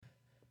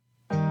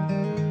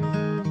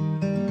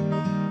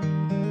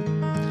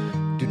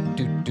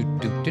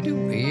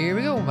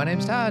My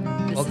name's Todd.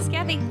 This is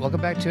Kathy. Welcome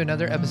back to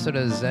another episode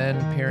of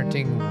Zen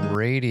Parenting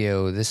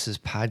Radio. This is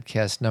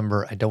podcast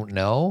number, I don't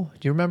know.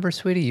 Do you remember,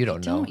 sweetie? You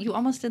don't know. You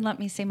almost didn't let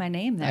me say my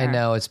name there. I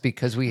know. It's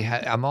because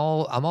I'm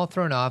all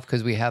thrown off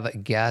because we have a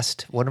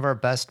guest, one of our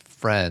best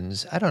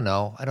friends. I don't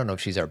know if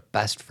she's our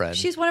best friend.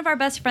 She's one of our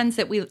best friends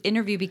that we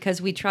interview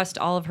because we trust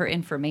all of her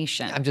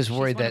information. I'm just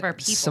worried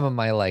that some of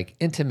my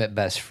intimate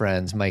best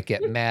friends might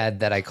get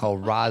mad that I call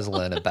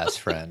Rosalind a best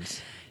friend.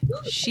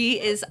 She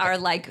is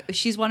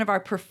she's one of our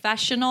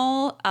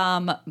professional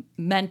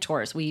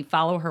mentors. We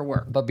follow her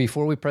work. But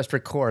before we pressed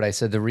record, I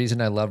said the reason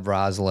I love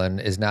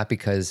Rosalind is not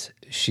because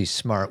she's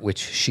smart, which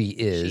she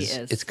is.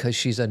 It's because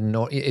she's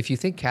if you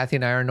think Kathy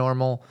and I are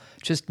normal,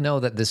 just know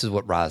that this is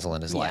what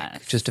Rosalind is like.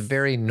 Yes. Just a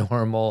very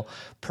normal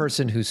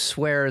person who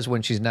swears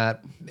when she's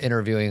not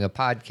interviewing a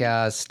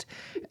podcast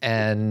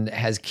and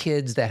has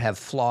kids that have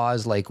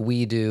flaws like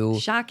we do.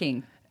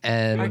 Shocking.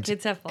 And our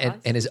kids have flaws.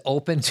 And is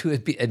open to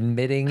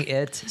admitting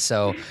it.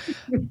 So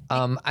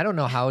I don't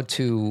know how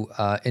to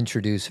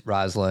introduce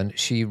Rosalind.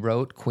 She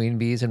wrote Queen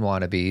Bees and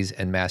Wannabes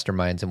and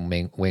Masterminds and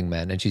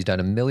Wingmen, and she's done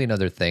a million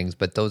other things,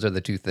 but those are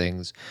the two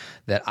things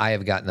that I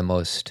have gotten the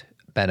most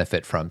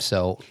benefit from.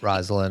 So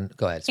Rosalind,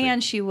 go ahead. Sweet.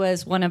 And she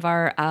was one of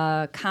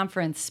our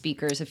conference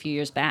speakers a few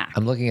years back.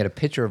 I'm looking at a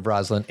picture of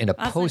Rosalind in a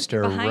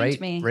poster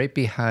right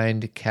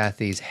behind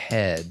Kathy's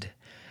head.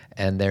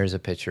 And there's a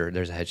picture,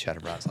 there's a headshot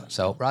of Rosalind.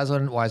 So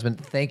Rosalind Wiseman,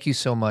 thank you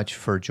so much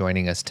for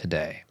joining us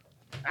today.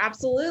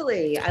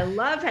 Absolutely. I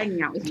love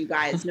hanging out with you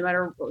guys, no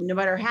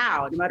matter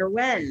how, no matter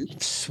when.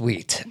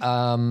 Sweet.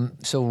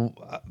 So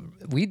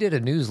we did a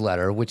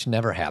newsletter, which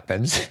never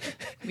happens.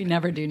 We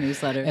never do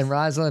newsletters. And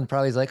Rosalind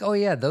probably is like, oh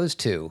yeah, those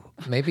two.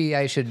 Maybe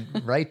I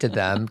should write to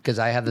them because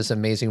I have this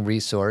amazing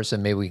resource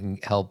and maybe we can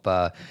help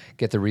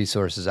get the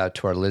resources out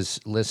to our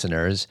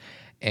listeners.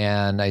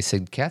 And I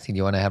said, Kathy, do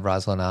you want to have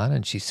Rosalind on?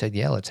 And she said,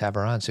 yeah, let's have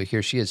her on. So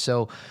here she is.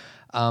 So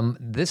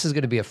this is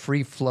going to be a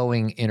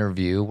free-flowing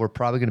interview. We're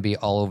probably going to be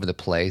all over the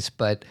place,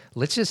 but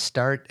let's just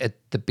start at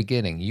the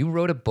beginning. You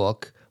wrote a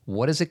book.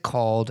 What is it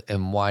called,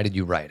 and why did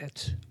you write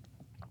it?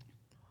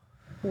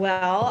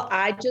 Well,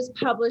 I just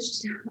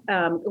published,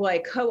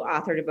 I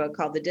co-authored a book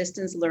called The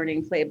Distance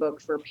Learning Playbook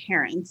for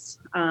Parents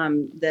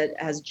that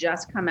has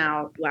just come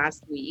out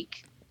last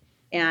week.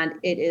 And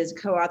it is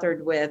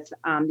co-authored with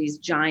these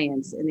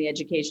giants in the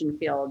education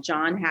field,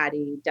 John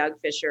Hattie, Doug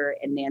Fisher,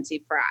 and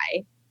Nancy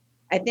Fry.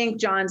 I think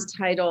John's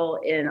title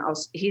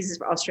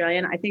he's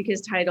Australian. I think his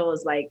title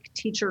is like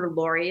Teacher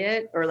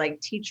Laureate or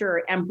like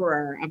Teacher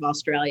Emperor of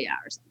Australia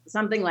or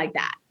something like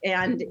that.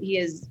 And he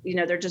is,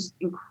 they're just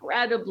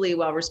incredibly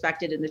well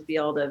respected in the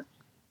field of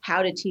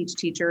how to teach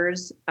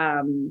teachers,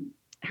 how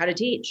to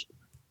teach.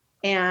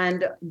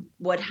 And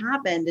what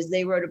happened is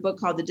they wrote a book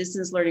called The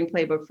Distance Learning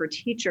Playbook for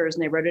Teachers,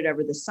 and they wrote it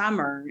over the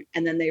summer.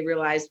 And then they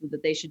realized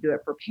that they should do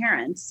it for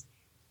parents.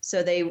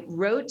 So they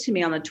wrote to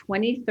me on the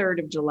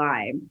 23rd of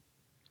July,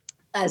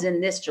 as in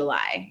this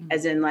July,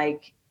 as in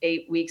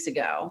 8 weeks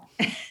ago,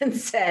 and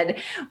said,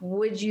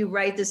 would you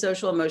write the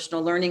social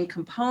emotional learning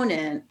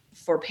component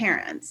for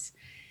parents?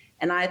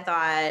 And I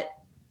thought,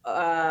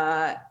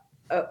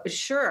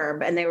 sure.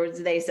 And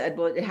they said,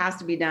 well, it has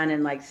to be done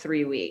in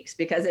 3 weeks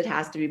because it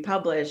has to be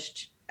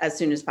published as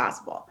soon as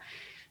possible.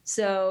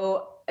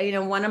 So,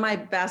 one of my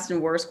best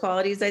and worst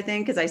qualities, I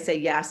think, is I say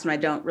yes when I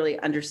don't really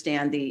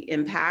understand the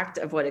impact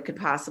of what it could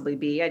possibly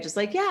be. I just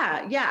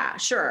yeah,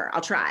 sure,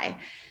 I'll try.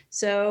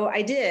 So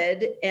I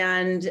did.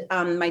 And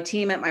my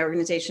team at my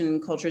organization,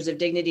 Cultures of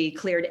Dignity,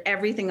 cleared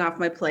everything off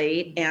my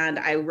plate. And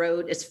I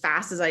wrote as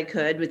fast as I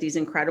could with these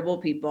incredible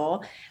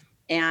people.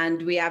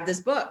 And we have this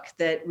book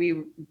that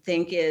we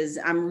think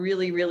I'm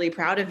really, really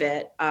proud of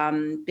it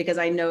because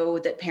I know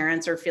that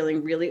parents are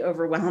feeling really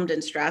overwhelmed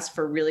and stressed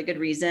for really good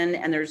reason.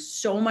 And there's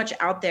so much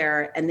out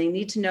there and they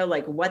need to know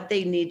what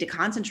they need to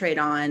concentrate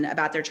on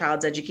about their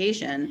child's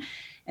education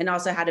and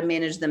also how to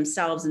manage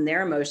themselves and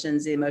their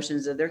emotions, the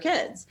emotions of their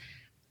kids.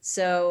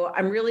 So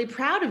I'm really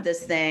proud of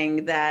this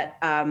thing that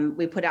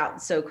we put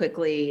out so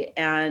quickly,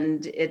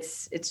 and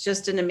it's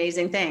just an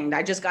amazing thing.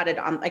 I just got it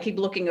on. I keep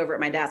looking over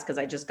at my desk because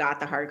I just got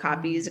the hard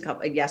copies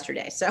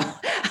yesterday. So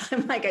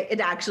I'm like,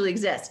 it actually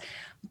exists.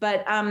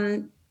 But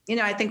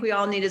I think we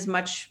all need as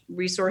much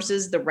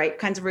resources, the right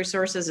kinds of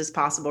resources as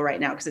possible right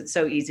now because it's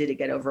so easy to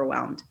get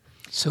overwhelmed.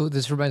 So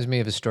this reminds me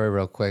of a story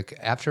real quick.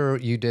 After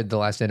you did the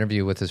last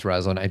interview with this,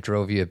 Rosalind, I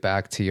drove you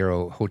back to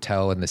your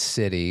hotel in the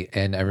city,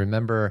 and I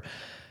remember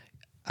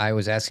I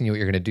was asking you what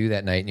you're going to do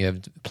that night, and you have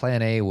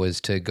plan A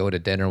was to go to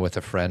dinner with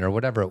a friend or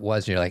whatever it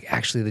was. And you're like,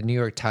 actually,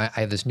 I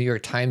have this New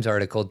York Times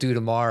article due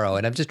tomorrow.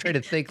 And I'm just trying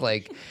to think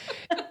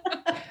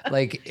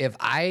if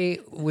I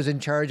was in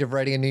charge of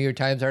writing a New York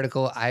Times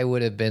article, I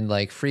would have been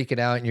freaking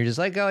out. And you're just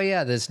like, oh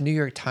yeah, this New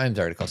York Times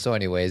article. So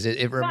anyways,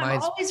 it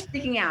reminds. I'm always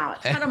freaking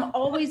out. I'm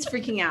always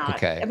freaking out.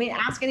 Okay. I mean,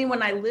 ask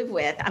anyone I live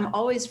with. I'm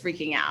always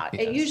freaking out.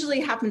 Yes. It usually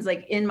happens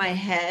in my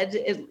head,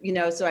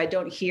 so I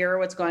don't hear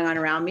what's going on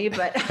around me.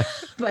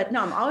 But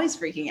no, I'm always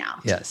freaking out.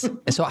 Yes.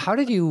 So how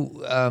did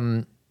you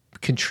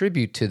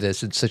contribute to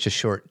this in such a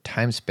short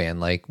time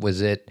span?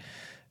 Was it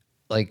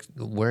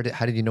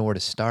how did you know where to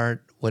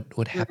start?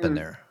 What happened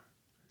there?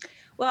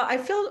 Well,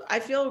 I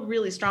feel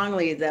really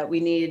strongly that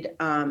we need.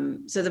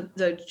 So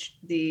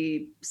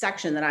the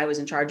section that I was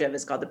in charge of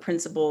is called the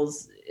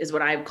principles, is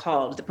what I've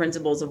called the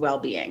principles of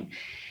well-being,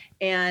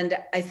 and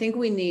I think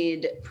we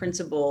need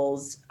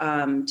principles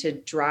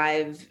to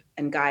drive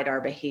and guide our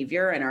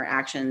behavior and our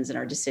actions and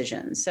our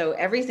decisions. So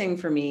everything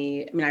for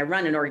me, I mean, I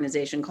run an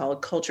organization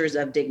called Cultures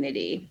of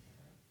Dignity.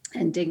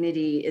 And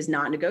dignity is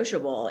not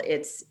negotiable.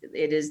 It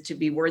is to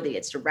be worthy.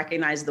 It's to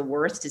recognize the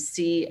worth, to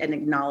see and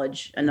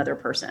acknowledge another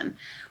person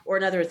or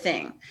another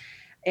thing.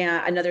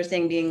 And another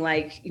thing being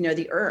like,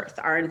 the earth,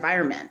 our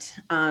environment.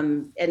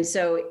 And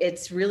so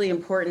it's really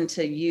important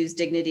to use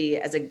dignity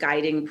as a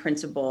guiding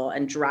principle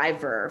and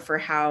driver for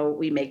how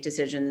we make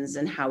decisions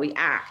and how we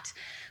act.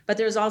 But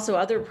there's also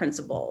other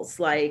principles,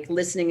 like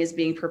listening is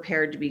being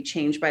prepared to be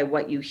changed by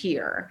what you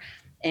hear.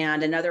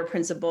 And another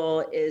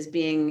principle is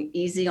being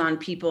easy on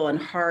people and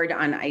hard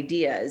on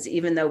ideas,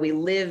 even though we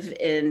live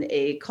in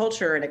a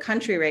culture and a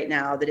country right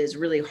now that is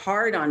really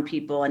hard on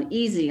people and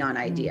easy on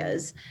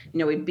ideas.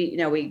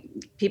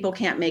 People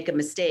can't make a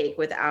mistake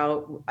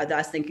without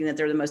us thinking that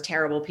they're the most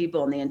terrible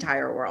people in the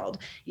entire world.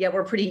 Yet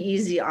we're pretty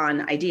easy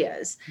on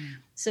ideas.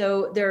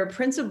 So there are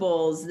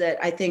principles that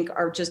I think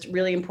are just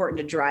really important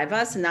to drive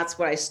us. And that's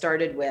what I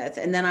started with.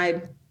 And then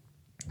I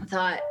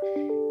thought,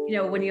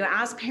 when you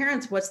ask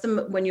parents,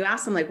 when you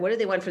ask them, like, what do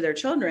they want for their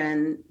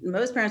children?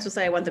 Most parents will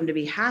say, I want them to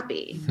be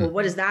happy. Well,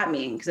 what does that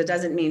mean? Because it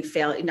doesn't mean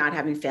not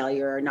having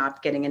failure or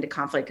not getting into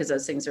conflict, because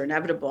those things are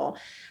inevitable.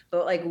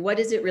 But like, what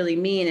does it really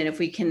mean? And if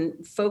we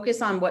can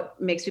focus on what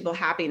makes people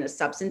happy in a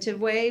substantive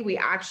way, we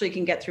actually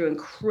can get through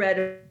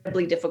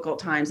incredibly difficult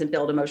times and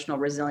build emotional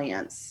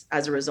resilience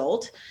as a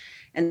result.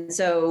 And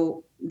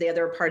so the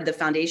other part of the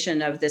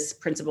foundation of this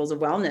principles of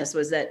wellness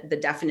was that the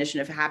definition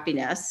of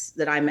happiness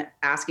that I'm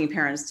asking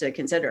parents to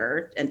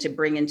consider and to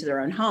bring into their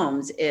own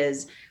homes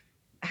is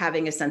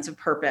having a sense of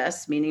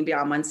purpose, meaning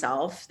beyond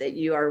oneself, that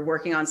you are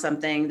working on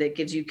something that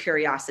gives you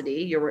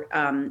curiosity,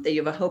 that you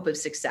have a hope of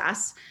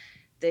success,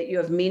 that you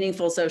have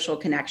meaningful social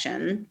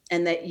connection,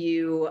 and that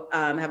you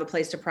have a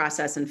place to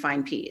process and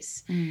find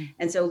peace.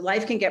 And so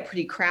life can get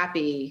pretty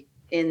crappy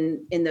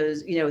in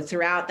those,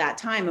 throughout that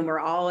time. And we're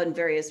all in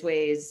various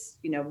ways,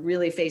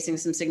 really facing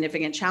some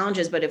significant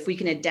challenges. But if we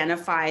can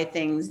identify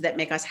things that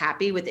make us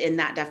happy within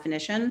that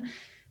definition,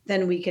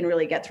 then we can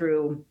really get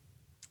through.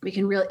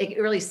 It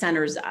really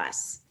centers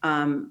us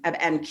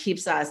and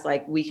keeps us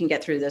like, we can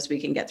get through this. We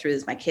can get through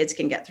this. My kids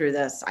can get through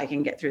this. I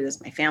can get through this.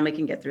 My family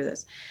can get through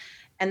this.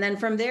 And then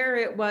from there,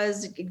 it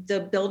was the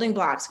building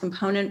blocks,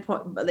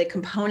 the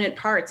component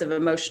parts of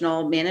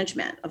emotional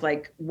management of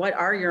like, what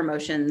are your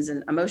emotions?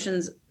 And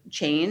emotions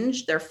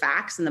change. They're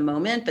facts in the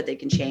moment, but they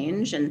can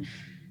change. And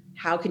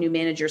how can you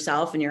manage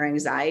yourself and your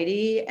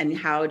anxiety, and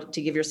how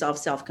to give yourself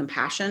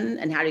self-compassion,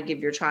 and how to give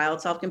your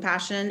child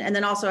self-compassion, and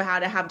then also how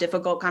to have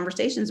difficult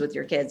conversations with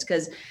your kids.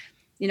 Because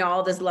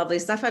all this lovely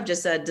stuff I've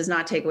just said does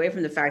not take away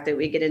from the fact that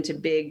we get into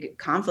big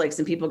conflicts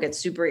and people get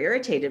super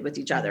irritated with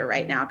each other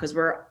right now because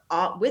we're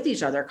all with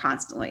each other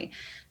constantly.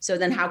 So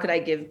then how could I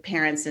give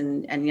parents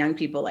and young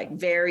people like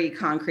very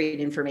concrete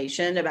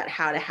information about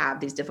how to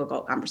have these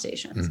difficult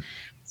conversations?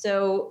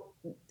 So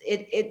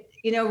it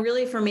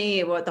really for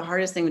me, what the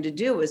hardest thing to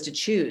do was to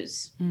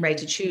choose, right?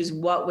 To choose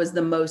what was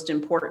the most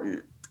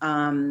important.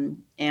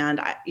 And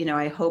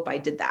I hope I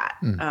did that.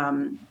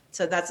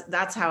 So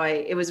that's how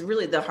it was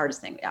really the hardest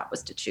thing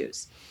was to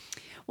choose.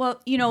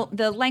 Well,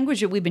 the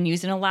language that we've been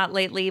using a lot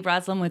lately,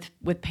 Rosalind,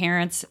 with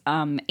parents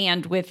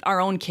and with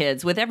our own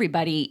kids, with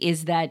everybody,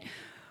 is that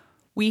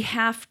we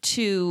have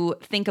to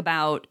think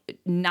about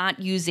not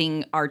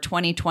using our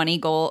 2020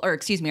 goal, or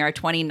excuse me, our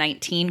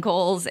 2019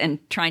 goals and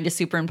trying to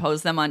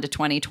superimpose them onto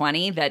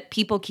 2020, that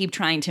people keep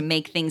trying to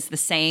make things the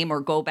same or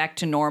go back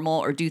to normal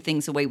or do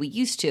things the way we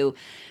used to.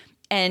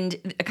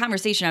 And a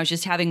conversation I was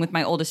just having with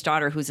my oldest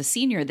daughter, who's a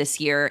senior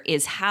this year,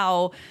 is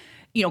how,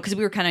 because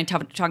we were kind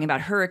of talking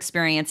about her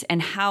experience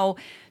and how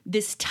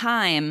this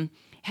time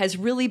has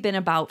really been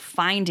about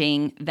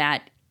finding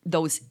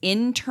those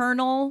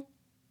internal,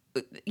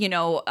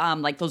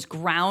 like those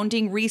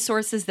grounding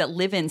resources that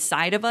live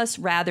inside of us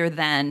rather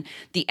than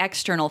the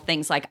external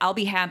things. Like, I'll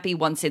be happy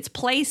once it's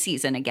play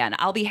season again.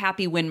 I'll be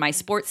happy when my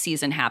sports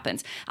season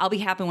happens. I'll be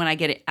happy when I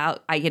get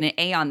an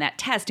A on that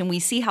test. And we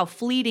see how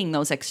fleeting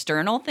those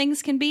external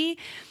things can be,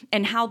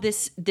 and how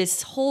this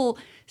whole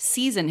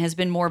season has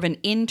been more of an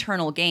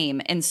internal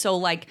game. And so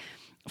like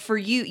for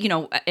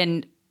you,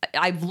 and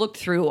I've looked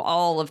through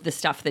all of the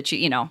stuff that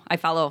I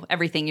follow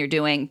everything you're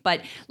doing,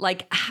 but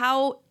like,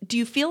 how do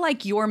you feel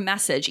like your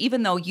message,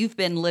 even though you've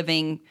been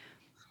living,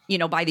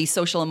 by these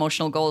social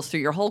emotional goals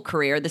through your whole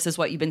career, this is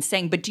what you've been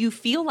saying, but do you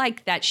feel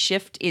like that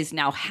shift is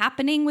now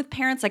happening with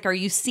parents? Like, are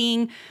you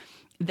seeing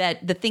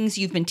that the things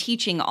you've been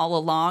teaching all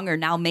along are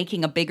now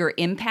making a bigger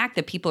impact,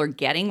 that people are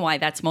getting why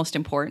that's most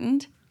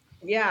important?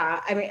 Yeah.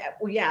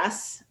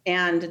 Yes.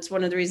 And it's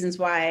one of the reasons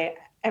why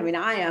I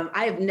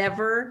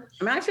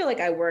feel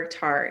like I worked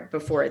hard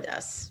before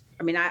this.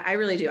 I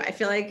really do. I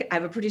feel like I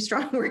have a pretty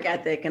strong work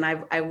ethic and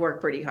I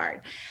work pretty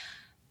hard.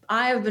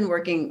 I have been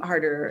working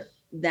harder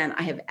than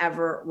I have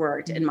ever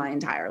worked in my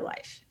entire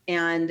life.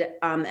 And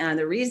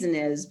the reason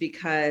is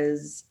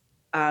because,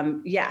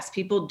 yes,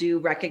 people do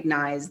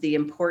recognize the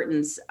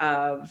importance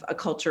of a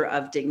culture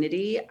of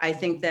dignity. I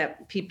think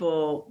that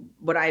people,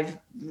 what I've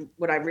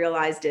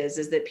realized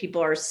is that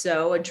people are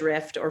so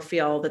adrift or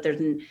feel that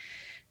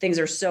things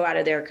are so out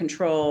of their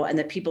control and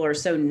that people are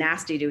so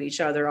nasty to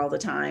each other all the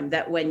time,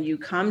 that when you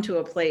come to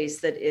a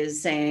place that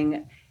is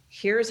saying,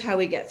 here's how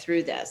we get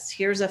through this,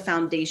 here's a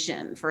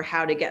foundation for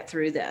how to get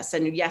through this,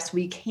 and yes,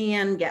 we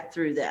can get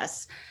through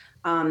this,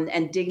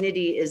 and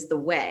dignity is the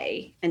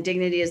way. And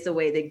dignity is the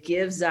way that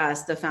gives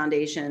us the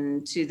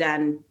foundation to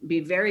then be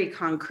very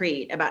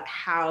concrete about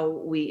how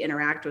we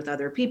interact with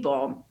other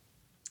people,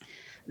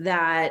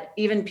 that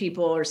even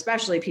people, or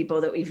especially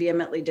people that we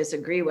vehemently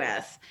disagree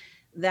with,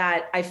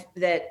 that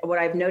what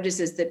I've noticed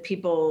is that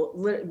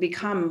people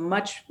become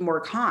much more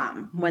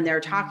calm when they're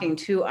talking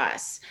to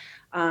us.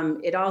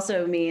 It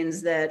also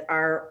means that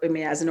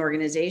as an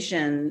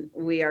organization,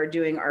 we are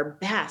doing our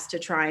best to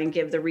try and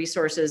give the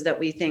resources that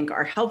we think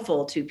are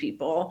helpful to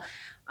people.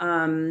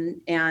 The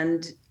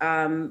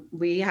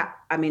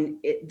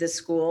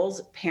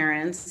schools,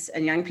 parents,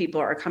 and young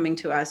people are coming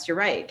to us, you're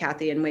right,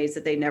 Kathy, in ways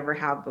that they never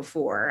have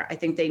before. I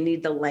think they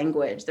need the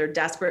language. They're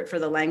desperate for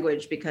the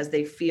language because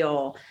they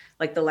feel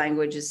like the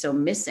language is so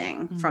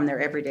missing from their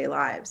everyday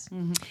lives.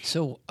 Mm-hmm.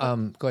 So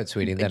go ahead,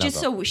 sweetie. Then just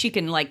so she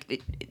can,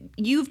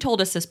 you've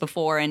told us this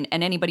before, and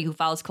anybody who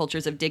follows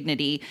cultures of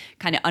dignity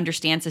kind of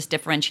understands this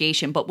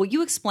differentiation, but will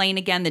you explain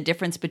again the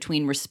difference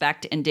between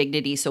respect and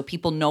dignity so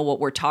people know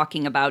what we're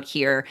talking about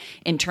here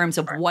in terms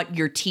of what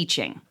you're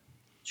teaching?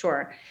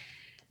 Sure.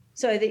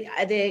 So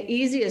the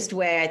easiest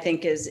way, I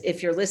think, is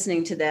if you're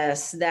listening to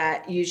this,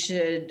 that you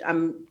should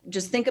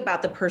just think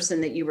about the person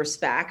that you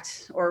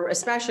respect, or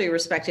especially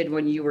respected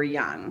when you were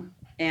young,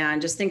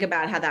 and just think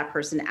about how that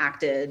person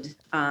acted,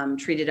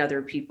 treated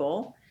other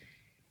people.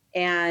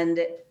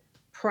 And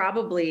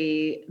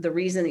probably the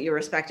reason that you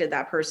respected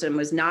that person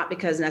was not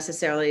because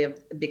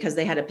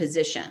they had a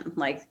position,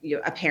 like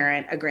a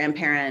parent, a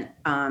grandparent,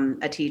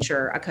 a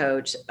teacher, a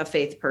coach, a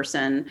faith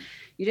person.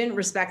 You didn't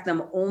respect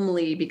them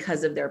only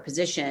because of their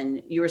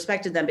position. You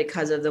respected them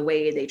because of the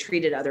way they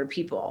treated other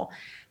people.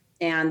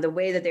 And the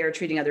way that they were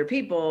treating other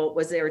people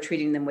was they were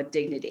treating them with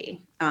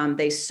dignity.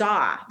 They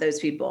saw those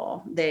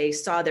people. They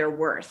saw their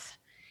worth.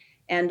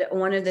 And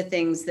one of the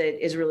things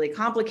that is really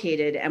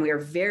complicated and we are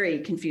very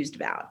confused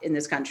about in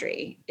this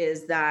country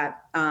is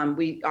that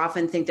we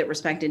often think that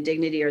respect and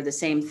dignity are the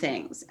same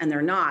things, and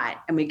they're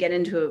not. And we get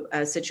into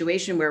a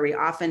situation where we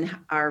often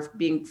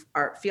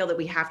feel that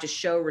we have to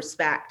show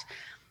respect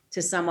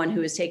to someone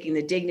who is taking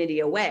the dignity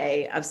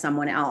away of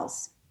someone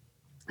else,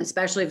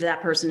 especially if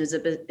that person is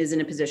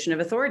in a position of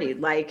authority,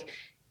 like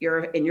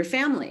you're in your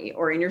family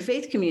or in your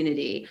faith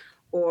community,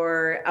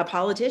 or a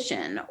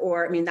politician,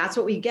 that's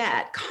what we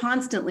get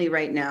constantly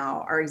right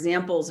now, are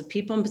examples of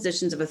people in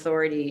positions of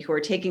authority who are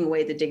taking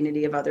away the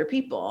dignity of other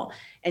people.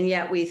 And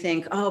yet we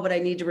think, oh, but I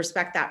need to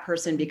respect that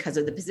person because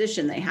of the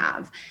position they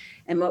have.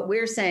 And what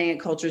we're saying at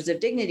Cultures of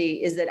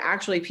Dignity is that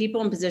actually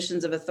people in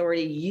positions of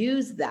authority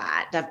use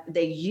that.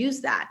 They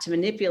use that to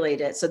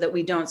manipulate it so that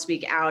we don't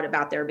speak out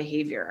about their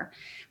behavior.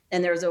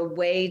 And there's a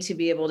way to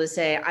be able to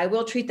say, I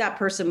will treat that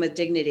person with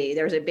dignity.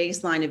 There's a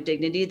baseline of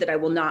dignity that I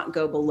will not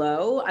go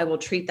below. I will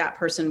treat that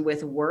person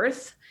with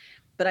worth,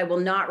 but I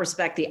will not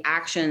respect the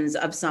actions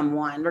of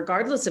someone,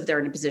 regardless if they're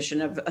in a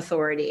position of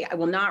authority. I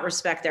will not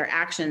respect their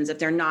actions if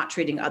they're not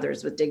treating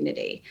others with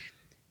dignity.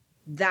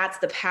 That's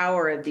the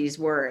power of these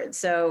words.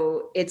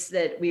 So it's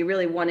that we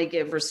really want to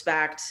give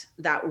respect,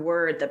 that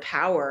word, the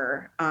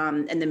power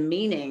and the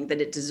meaning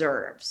that it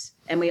deserves.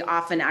 And we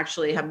often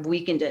actually have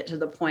weakened it to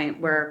the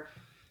point where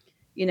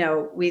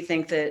we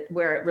think that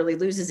where it really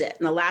loses it.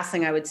 And the last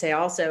thing I would say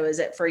also is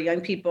that for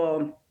young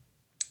people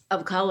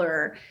of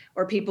color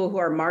or people who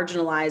are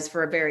marginalized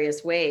for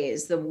various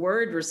ways, the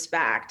word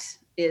respect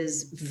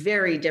is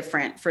very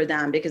different for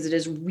them because it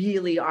is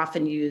really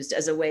often used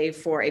as a way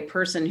for a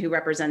person who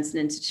represents an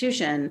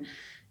institution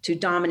to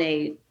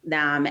dominate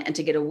them and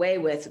to get away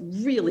with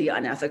really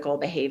unethical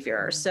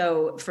behavior.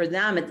 So for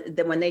them,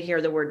 when they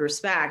hear the word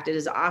respect, it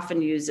is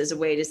often used as a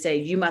way to say,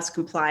 you must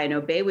comply and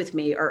obey with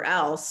me or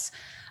else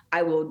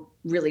I will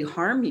really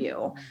harm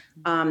you.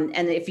 And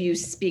if you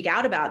speak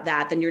out about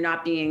that, then you're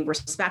not being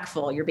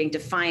respectful. You're being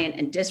defiant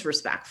and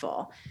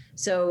disrespectful.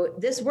 So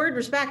this word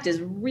respect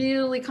is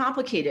really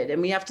complicated,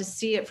 and we have to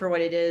see it for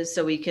what it is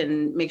so we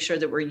can make sure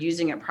that we're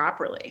using it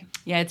properly.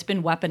 Yeah, it's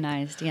been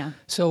weaponized. Yeah.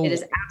 So it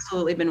has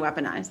absolutely been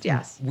weaponized.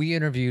 Yes. We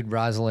interviewed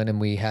Rosalind and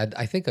we had,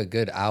 I think, a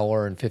good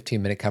hour and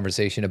 15-minute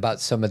conversation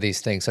about some of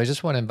these things. So I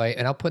just want to invite,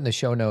 and I'll put in the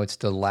show notes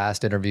the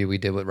last interview we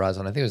did with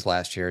Rosalind. I think it was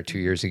last year or 2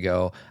 years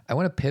ago. I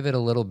want to pivot a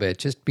little bit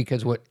just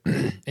because what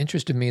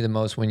interested me the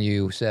most when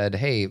you said,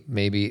 hey,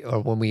 maybe, or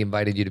when we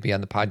invited you to be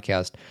on the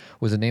podcast,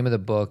 was the name of the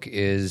book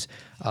is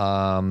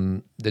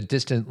the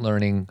Distance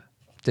Learning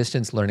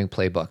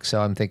Playbook.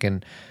 So I'm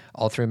thinking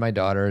all three of my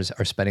daughters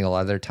are spending a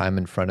lot of their time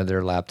in front of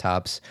their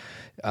laptops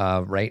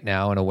right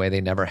now in a way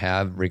they never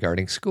have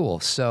regarding school.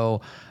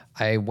 So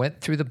I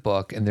went through the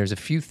book, and there's a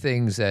few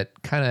things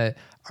that kind of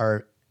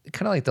are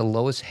kind of like the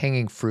lowest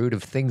hanging fruit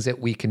of things that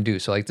we can do.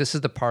 So like this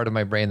is the part of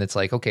my brain that's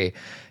like, okay,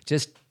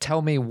 just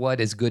tell me what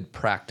is good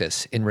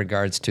practice in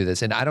regards to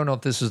this. And I don't know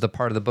if this is the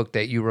part of the book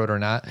that you wrote or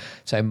not.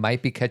 So I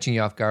might be catching you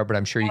off guard, but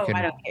I'm sure you can.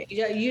 I don't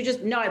care. You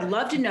just, no, I'd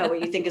love to know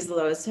what you think is the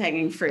lowest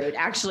hanging fruit.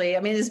 Actually,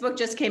 I mean, this book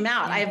just came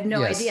out. I have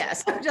no idea.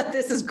 So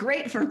this is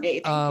great for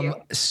me. Thank you.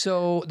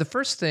 So the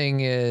first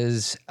thing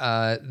is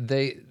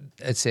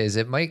it says,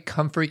 it might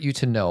comfort you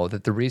to know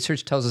that the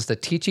research tells us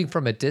that teaching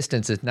from a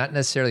distance is not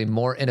necessarily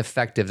more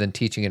ineffective than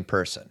teaching in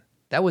person.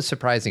 That was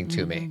surprising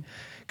to me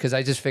because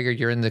I just figured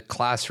you're in the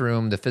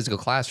classroom, the physical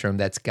classroom,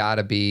 that's got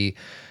to be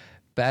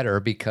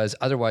better because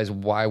otherwise,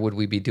 why would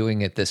we be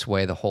doing it this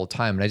way the whole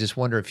time? And I just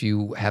wonder if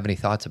you have any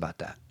thoughts about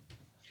that.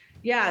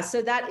 Yeah,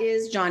 so that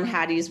is John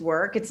Hattie's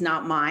work. It's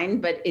not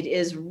mine, but it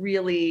is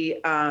really,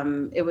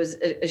 it was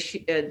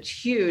a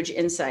huge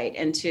insight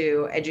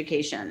into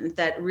education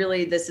that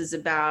really this is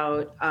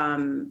about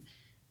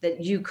that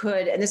you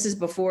could, and this is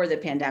before the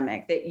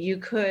pandemic, that you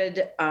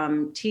could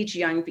teach,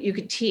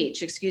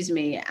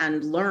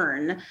 and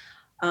learn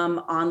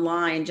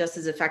online just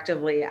as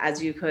effectively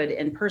as you could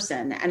in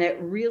person. And it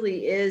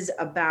really is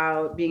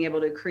about being able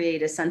to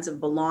create a sense of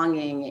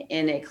belonging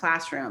in a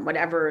classroom,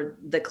 whatever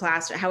the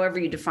class, however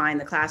you define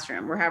the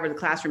classroom, or however the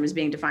classroom is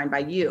being defined by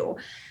you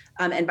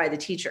and by the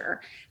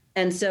teacher.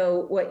 And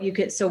so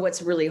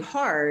what's really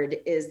hard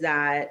is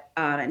that,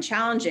 and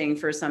challenging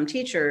for some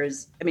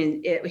teachers, I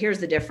mean, here's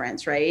the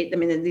difference, right? I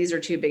mean, these are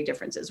two big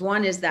differences.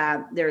 One is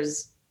that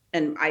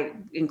and I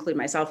include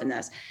myself in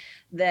this,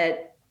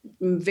 that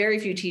very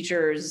few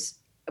teachers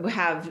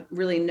have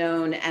really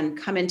known and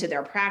come into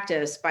their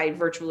practice by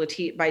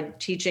by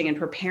teaching and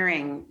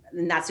preparing.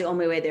 And that's the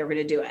only way they were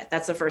going to do it.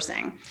 That's the first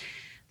thing.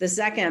 The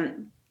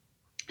second,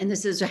 and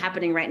this is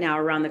happening right now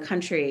around the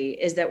country,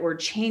 is that we're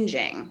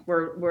changing.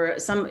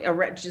 Some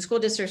school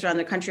districts around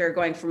the country are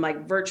going from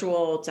like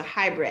virtual to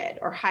hybrid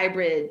or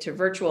hybrid to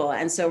virtual.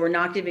 And so we're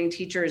not giving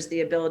teachers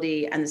the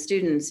ability and the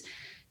students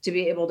to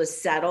be able to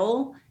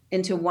settle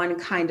into one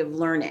kind of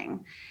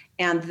learning.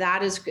 And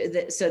that is,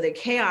 so the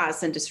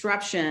chaos and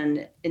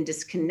disruption and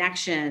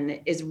disconnection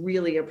is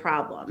really a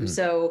problem.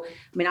 So,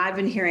 I mean, I've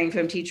been hearing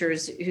from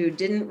teachers who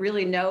didn't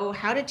really know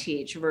how to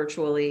teach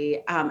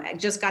virtually,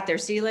 just got their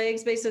sea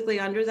legs basically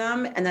under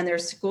them. And then their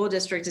school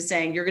district is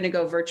saying, you're going to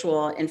go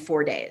virtual in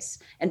 4 days.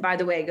 And by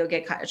the way, go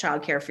get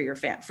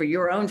childcare for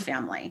your own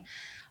family.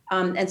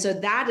 And so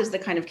that is the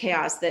kind of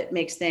chaos that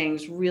makes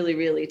things really,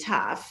 really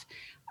tough.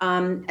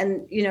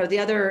 And, you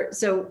know,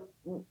 so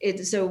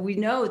we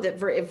know that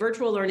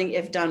virtual learning,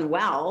 if done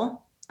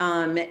well,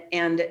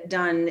 and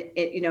done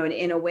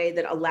in a way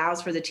that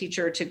allows for the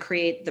teacher to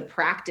create the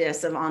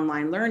practice of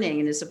online learning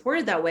and is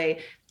supported that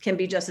way, can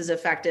be just as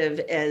effective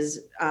as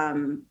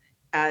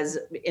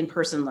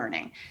in-person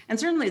learning. And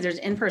certainly there's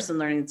in-person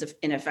learning that's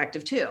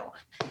ineffective too.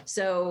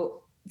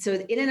 So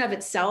in and of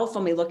itself,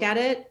 when we look at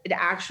it,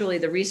 actually,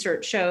 the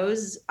research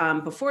shows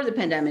before the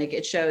pandemic,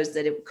 it shows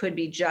that it could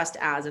be just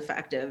as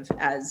effective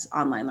as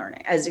online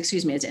learning, as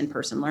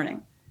in-person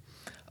learning.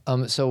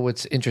 So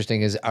what's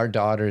interesting is our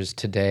daughters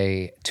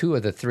today, 2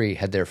 of the 3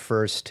 had their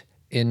first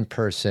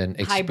in-person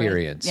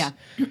experience.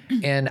 Hybrid, yeah.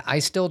 And I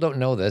still don't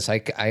know this.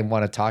 I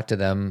want to talk to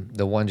them.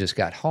 The one just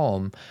got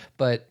home,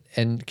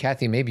 and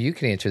Kathy, maybe you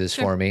can answer this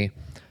for me.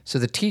 So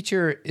the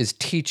teacher is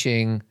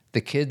teaching the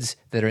kids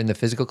that are in the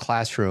physical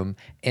classroom,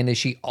 and is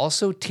she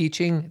also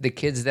teaching the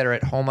kids that are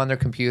at home on their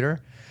computer?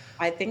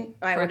 I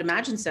would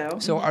imagine so.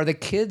 So are the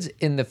kids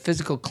in the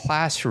physical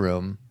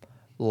classroom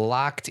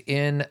locked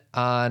in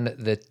on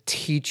the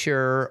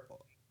teacher,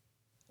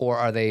 or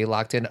are they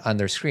locked in on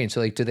their screen?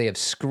 So like, do they have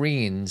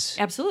screens?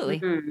 Absolutely.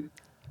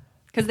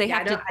 Because they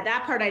have to.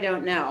 That part I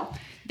don't know.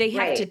 They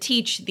have to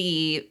teach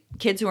the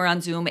kids who are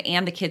on Zoom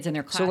and the kids in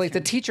their classroom. So like the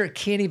teacher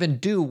can't even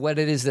do what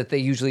it is that they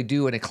usually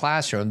do in a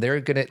classroom.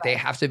 They're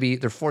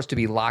forced to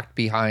be locked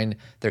behind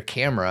their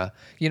camera.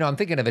 You know, I'm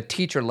thinking of a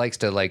teacher likes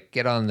to like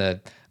get on I'm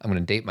going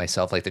to date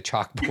myself, like the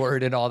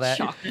chalkboard and all that.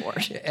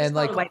 Chalkboard. And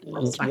like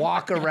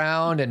walk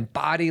around and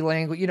body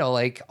language, you know,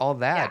 like all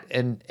that. Yeah.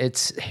 And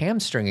it's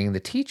hamstringing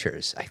the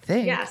teachers, I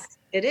think. Yes.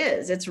 It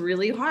is. It's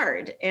really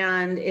hard,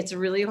 and at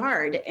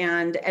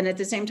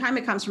the same time,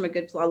 it comes from a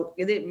good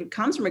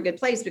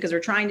place because we're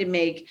trying to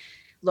make.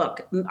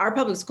 Look, our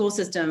public school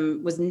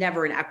system was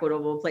never an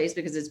equitable place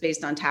because it's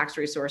based on tax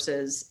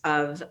resources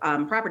of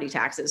property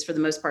taxes for the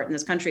most part in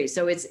this country.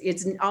 So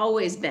it's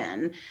always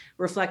been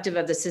reflective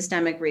of the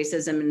systemic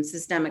racism and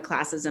systemic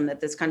classism that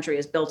this country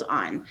is built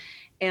on.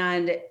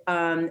 And it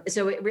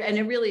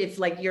really, if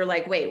like, you're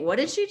like, wait, what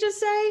did she just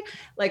say?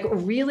 Like,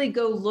 really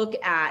go look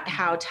at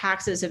how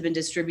taxes have been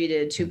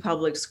distributed to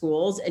public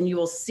schools, and you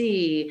will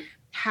see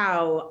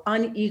how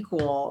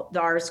unequal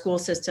our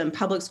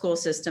public school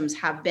systems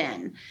have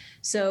been.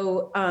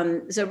 So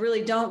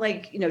really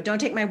don't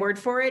take my word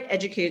for it,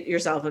 educate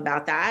yourself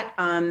about that.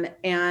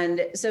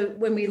 And so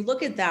when we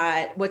look at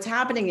that, what's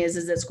happening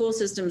is that school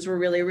systems were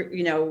really,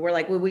 we're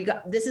like, well,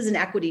 this is an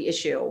equity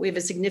issue. We have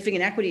a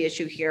significant equity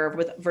issue here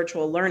with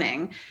virtual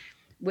learning.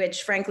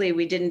 which frankly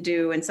we didn't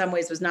do, in some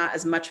ways was not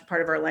as much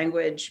part of our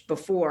language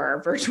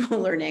before virtual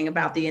learning,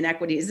 about the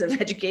inequities of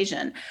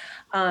education.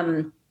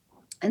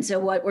 And so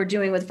what we're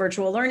doing with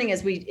virtual learning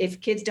is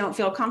if kids don't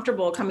feel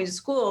comfortable coming to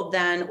school,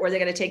 then, or they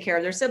got to take care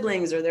of their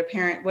siblings or their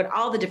parent,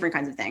 all the different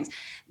kinds of things,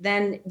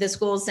 then the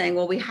school is saying,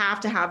 well, we have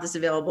to have this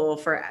available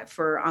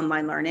for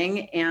online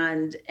learning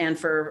and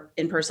for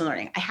in-person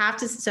learning.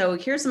 So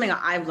here's something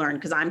I've learned,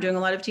 because I'm doing a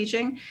lot of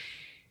teaching.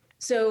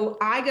 So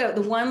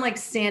the one like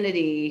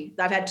sanity,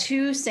 I've had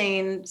two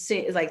sane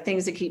like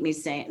things that keep me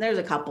sane. There's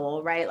a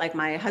couple, right? Like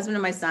my husband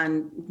and my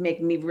son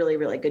make me really,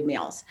 really good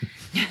meals.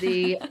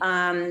 The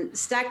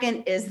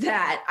second is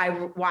that I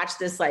watched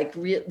this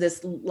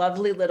this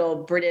lovely little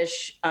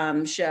British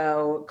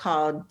show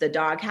called The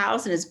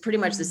Doghouse, and it's pretty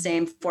much the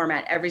same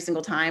format every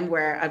single time,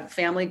 where a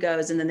family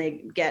goes and then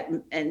they get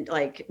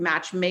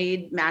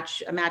matchmaking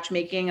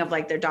of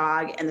like their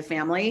dog and the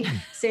family.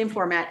 Same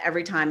format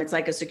every time. It's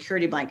like a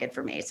security blanket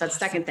for me. So that's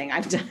the second thing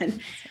I've done.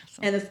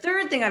 Awesome. And the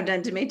third thing I've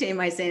done to maintain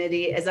my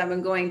sanity is I've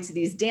been going to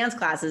these dance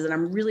classes that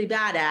I'm really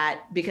bad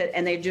at,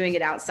 and they're doing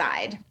it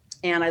outside.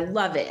 And I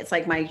love it. It's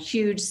like my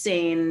huge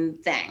sane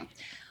thing.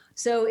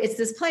 So it's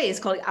this place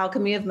called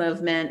Alchemy of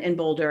Movement in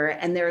Boulder.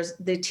 And there's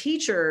the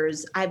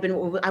teachers, I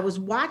was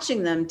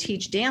watching them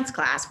teach dance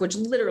class, which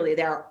literally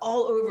they're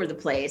all over the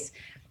place,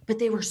 but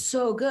they were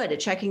so good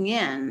at checking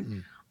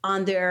in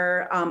on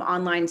their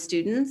online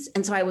students.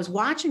 And so I was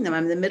watching them.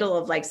 I'm in the middle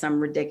of like some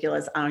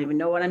ridiculous, I don't even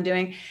know what I'm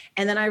doing.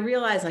 And then I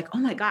realized like, oh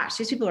my gosh,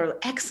 these people are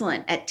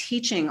excellent at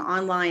teaching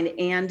online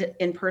and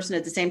in person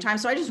at the same time.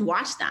 So I just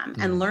watched them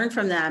and learned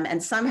from them.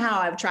 And somehow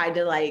I've tried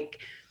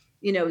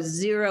to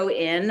zero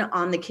in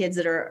on the kids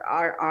that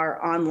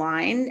are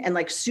online and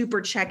like super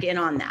check in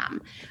on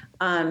them.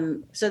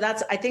 So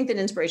I think that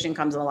inspiration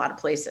comes in a lot of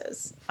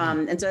places.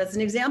 And so that's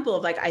an example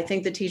of I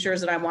think the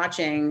teachers that I'm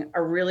watching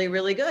are really,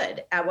 really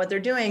good at what they're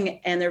doing,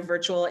 and they're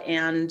virtual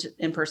and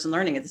in-person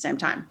learning at the same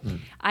time.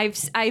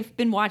 I've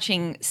been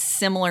watching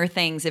similar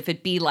things, if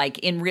it be like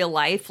in real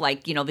life,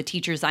 like, the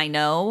teachers I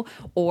know,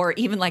 or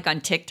even like on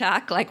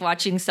TikTok, like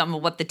watching some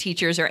of what the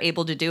teachers are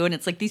able to do. And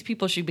it's like, these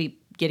people should be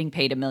getting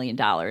paid $1 million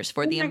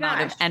for the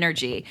amount of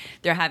energy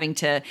they're having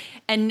to.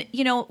 And,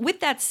 with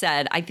that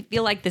said, I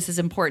feel like this is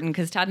important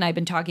because Todd and I have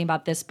been talking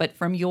about this, but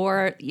from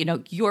your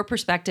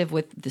perspective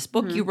with this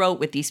book you wrote,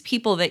 with these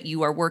people that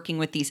you are working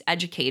with, these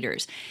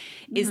educators,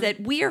 is that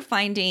we are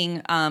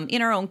finding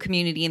in our own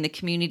community and the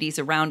communities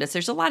around us,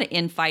 there's a lot of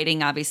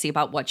infighting, obviously,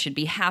 about what should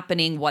be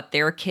happening, what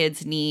their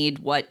kids need,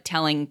 what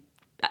telling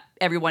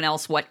everyone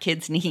else what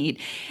kids need.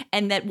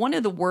 And that one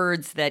of the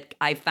words that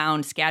I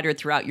found scattered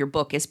throughout your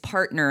book is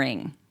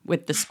partnering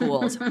with the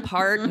schools,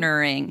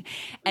 partnering,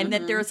 and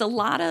that there's a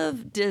lot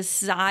of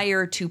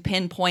desire to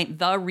pinpoint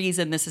the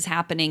reason this is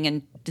happening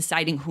and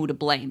deciding who to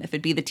blame. If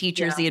it be the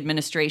teachers, the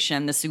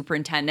administration, the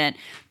superintendent,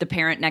 the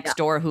parent next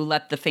door who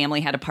let the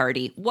family had a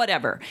party,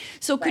 whatever.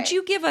 So could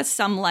you give us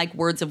some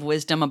words of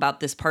wisdom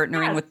about this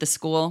partnering with the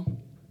school?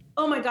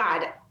 Oh my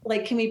God.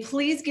 Can we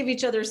please give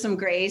each other some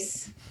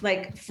grace?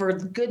 For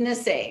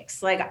goodness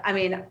sakes.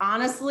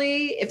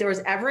 Honestly, if there was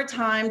ever a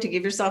time to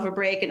give yourself a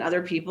break and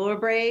other people a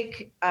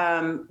break,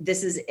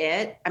 this is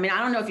it. I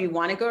don't know if you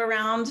want to go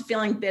around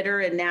feeling bitter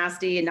and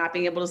nasty and not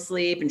being able to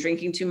sleep and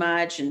drinking too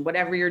much and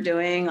whatever you're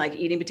doing, like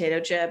eating potato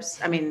chips.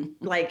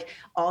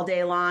 All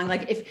day long.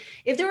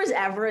 If there was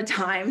ever a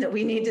time that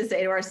we need to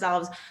say to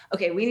ourselves,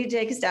 okay, we need to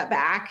take a step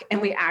back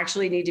and we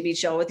actually need to be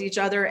chill with each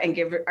other and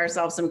give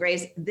ourselves some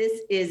grace,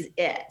 this is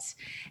it.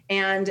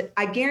 And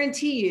I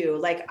guarantee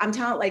you, I'm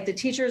telling, the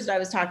teachers that I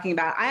was talking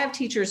about, I have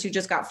teachers who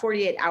just got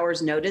 48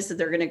 hours notice that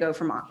they're going to go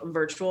from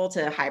virtual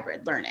to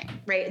hybrid learning,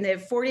 right? And they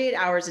have 48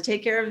 hours to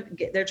take care of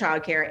their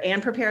childcare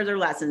and prepare their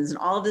lessons and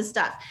all of this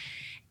stuff.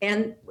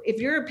 And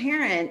if you're a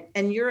parent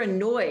and you're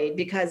annoyed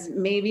because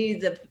maybe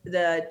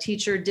the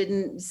teacher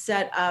didn't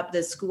set up the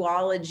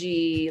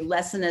Schoology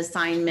lesson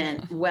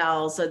assignment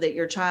well so that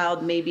your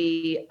child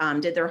maybe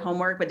did their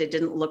homework, but it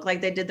didn't look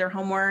like they did their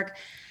homework,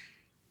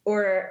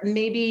 or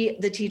maybe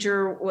the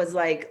teacher was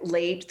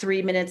late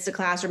 3 minutes to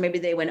class, or maybe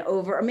they went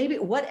over, or maybe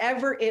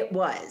whatever it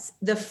was,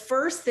 the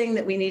first thing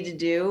that we need to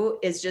do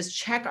is just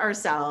check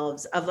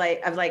ourselves of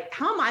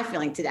how am I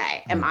feeling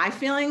today? Am I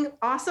feeling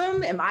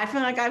awesome? Am I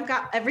feeling like I've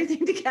got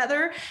everything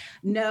together?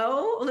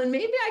 No. Well, then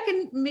maybe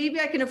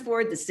I can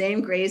afford the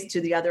same grace to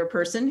the other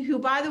person who,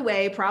 by the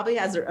way, probably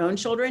has their own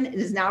children and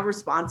is now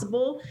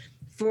responsible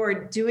for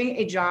doing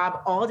a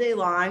job all day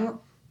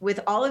long with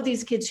all of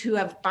these kids who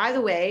have, by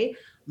the way,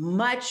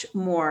 much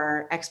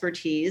more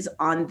expertise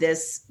on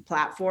this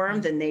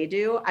platform than they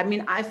do.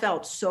 I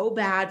felt so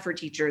bad for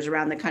teachers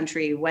around the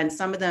country when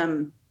some of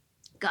them,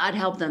 God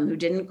help them, who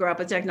didn't grow up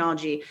with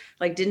technology,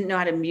 didn't know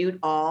how to mute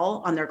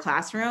all on their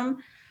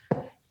classroom.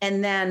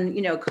 And then,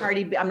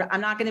 Cardi B,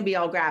 I'm not going to be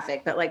all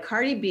graphic, but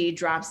Cardi B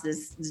drops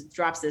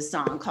this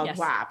song called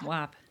WAP.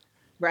 WAP.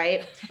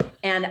 right?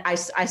 And I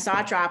saw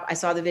it drop. I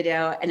saw the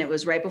video, and it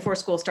was right before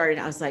school started.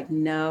 I was like,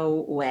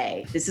 no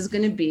way. This is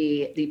going to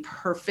be the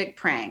perfect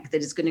prank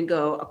that is going to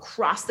go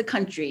across the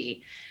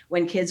country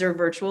when kids are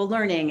virtual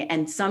learning,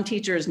 and some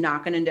teachers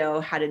not going to know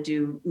how to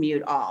do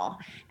mute all.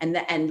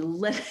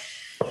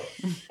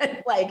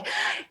 Like,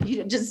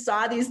 you just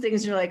saw these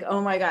things and you're like,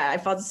 oh my God, I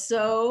felt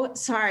so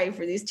sorry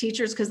for these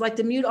teachers, because like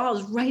the mute all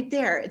is right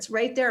there. It's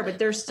right there, but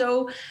they're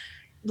so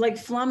like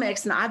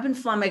flummoxed. And I've been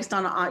flummoxed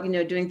on,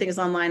 doing things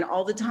online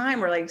all the time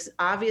where like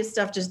obvious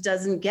stuff just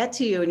doesn't get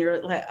to you. And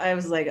you're like, I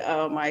was like,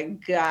 oh my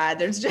God,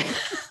 there's just,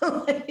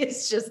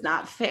 it's just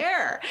not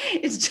fair.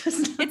 It's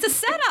a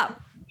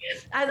setup.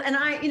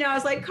 I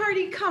was like,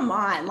 Cardi, come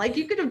on. Like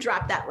you could have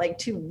dropped that like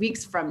 2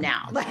 weeks from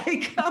now.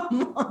 Like,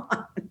 come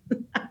on.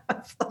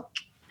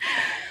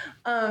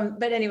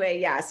 But anyway,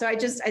 yeah. So I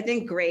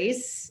think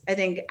grace,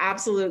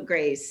 absolute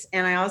grace.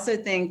 And I also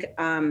think,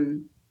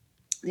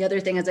 the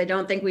other thing is I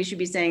don't think we should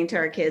be saying to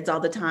our kids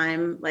all the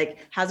time, like,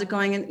 how's it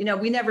going?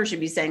 And, we never should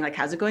be saying like,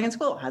 how's it going in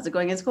school? How's it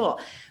going in school?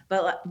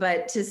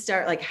 But to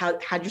start like,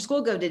 how'd your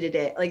school go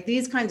today? Like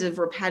these kinds of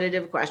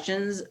repetitive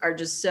questions are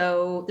just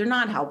they're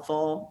not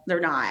helpful.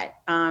 They're not.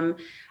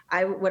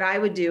 What I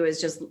would do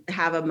is just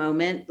have a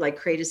moment, like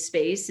create a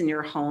space in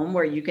your home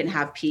where you can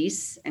have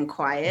peace and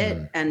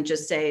quiet and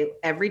just say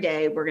every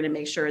day, we're going to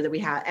make sure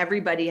that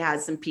everybody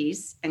has some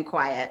peace and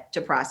quiet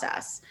to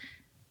process.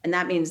 And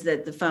that means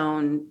that the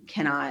phone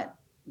cannot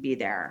be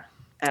there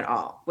at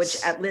all, which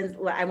I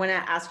want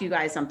to ask you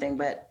guys something,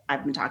 but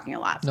I've been talking a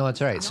lot. No,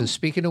 that's all right. So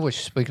speaking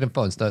of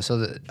phones,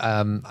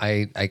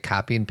 I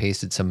copy and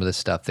pasted some of the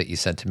stuff that you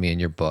sent to me in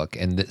your book,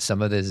 and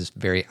some of this is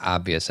very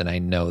obvious, and I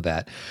know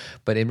that.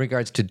 But in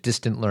regards to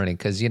distant learning,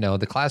 because,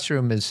 the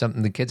classroom is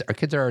something our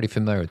kids are already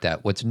familiar with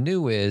that. What's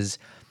new is,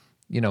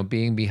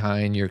 being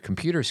behind your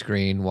computer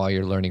screen while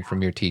you're learning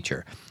from your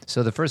teacher.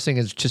 So the first thing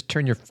is just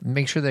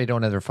make sure they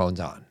don't have their phones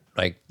on.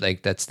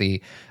 Like that's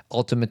the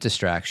ultimate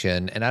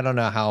distraction. And I don't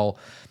know how,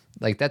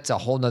 that's a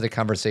whole nother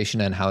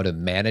conversation on how to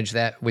manage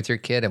that with your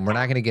kid. And we're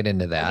not going to get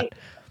into that.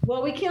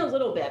 Well, we can a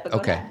little bit, but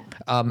okay.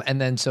 And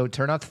then, so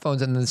turn off the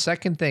phones. And then the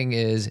second thing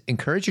is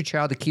encourage your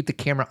child to keep the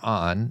camera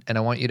on. And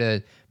I want you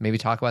to maybe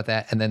talk about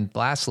that. And then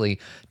lastly,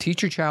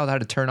 teach your child how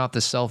to turn off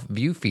the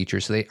self-view feature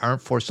so they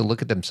aren't forced to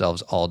look at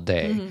themselves all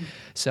day. Mm-hmm.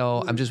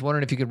 So I'm just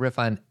wondering if you could riff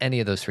on any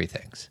of those three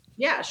things.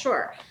 Yeah,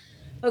 sure.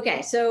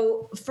 Okay,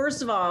 so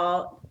first of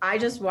all, I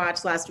just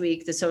watched last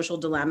week The Social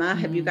Dilemma.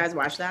 Have you guys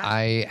watched that?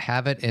 I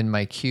have it in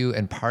my queue,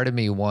 and part of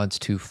me wants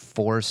to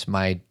force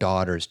my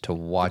daughters to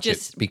watch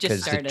it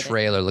because the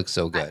trailer looks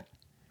so good.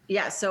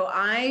 So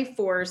I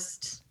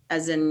forced,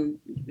 as in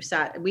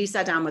we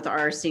sat down with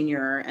our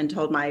senior and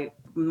told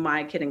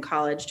my kid in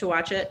college to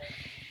watch it.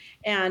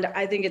 And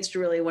I think it's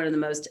really one of the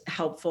most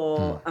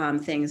helpful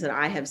things that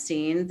I have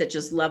seen that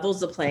just levels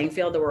the playing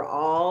field, that we're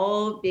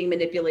all being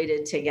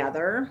manipulated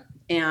together.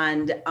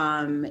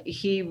 And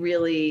he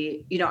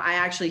really,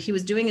 he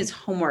was doing his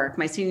homework.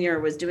 My senior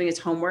was doing his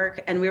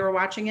homework and we were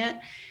watching it.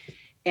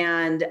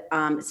 And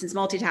since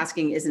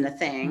multitasking isn't a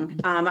thing,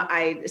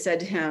 I said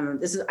to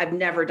him, I've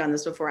never done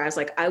this before. I was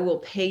like, I will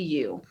pay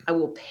you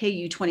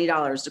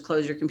 $20 to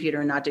close your computer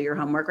and not do your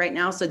homework right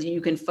now so that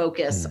you can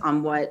focus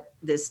on what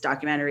this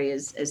documentary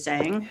is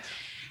saying.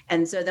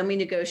 And so then we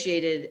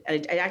negotiated.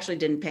 I actually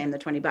didn't pay him the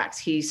 $20.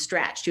 He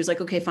stretched. He was like,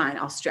 okay, fine,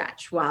 I'll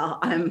stretch while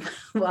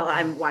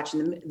I'm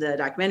watching the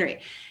documentary.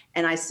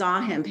 And I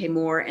saw him pay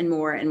more and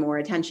more and more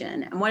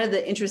attention. And one of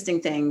the interesting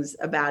things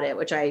about it,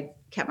 which I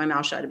kept my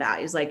mouth shut about,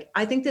 he was like,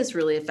 I think this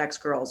really affects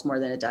girls more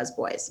than it does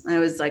boys. And I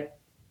was like,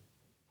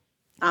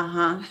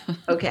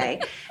 okay.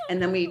 And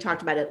then we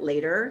talked about it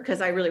later because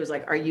I really was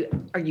like, are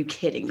you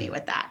kidding me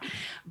with that?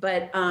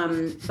 But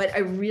I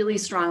really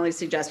strongly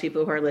suggest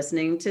people who are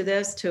listening to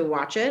this to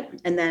watch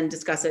it and then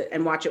discuss it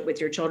and watch it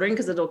with your children,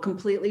 because it'll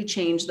completely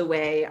change the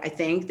way I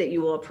think that you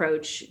will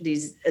approach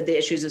the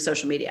issues of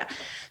social media.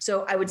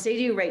 So I would say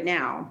to you right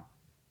now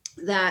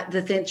that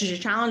the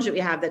challenge that we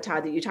have, that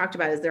Todd, that you talked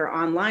about, is they're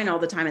online all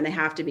the time, and they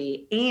have to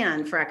be,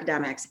 and for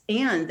academics,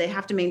 and they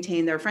have to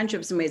maintain their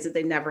friendships in ways that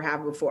they never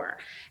have before.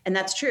 And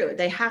that's true.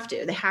 They have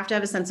to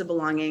have a sense of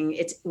belonging.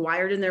 It's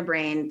wired in their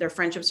brain. Their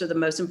friendships are the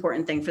most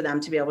important thing for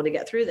them to be able to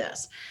get through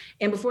this.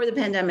 And before the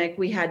pandemic,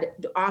 we had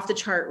off the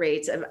chart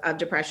rates of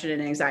depression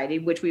and anxiety,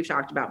 which we've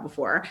talked about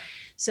before.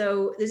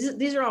 So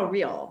these are all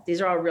real. These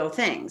are all real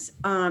things.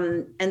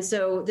 And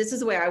so this is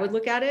the way I would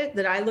look at it,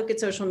 that I look at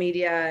social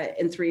media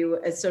in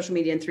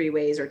three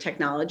ways, or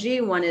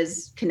technology. One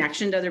is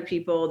connection to other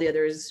people. The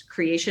other is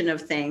creation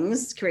of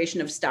things,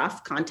 creation of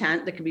stuff,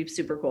 content that could be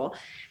super cool,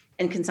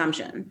 and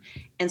consumption.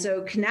 And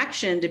so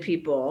connection to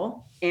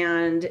people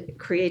and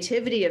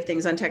creativity of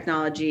things on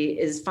technology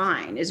is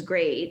fine, is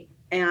great.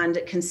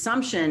 And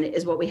consumption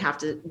is what we have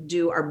to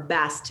do our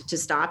best to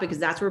stop, because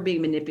that's where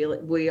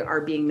we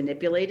are being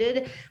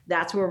manipulated.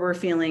 That's where we're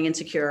feeling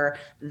insecure.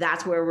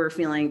 That's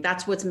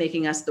what's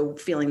making us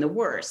feeling the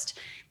worst.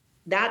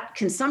 That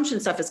consumption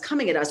stuff is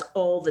coming at us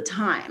all the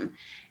time.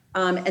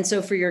 And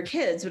so for your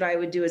kids, what I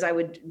would do is I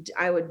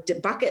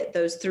would bucket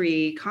those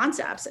three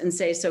concepts and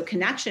say, so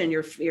connection,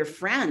 your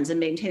friends and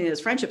maintaining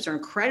those friendships are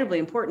incredibly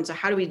important. So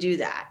how do we do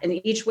that? And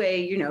each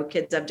way,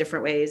 kids have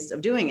different ways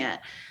of doing it.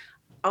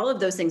 All of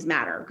those things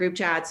matter. Group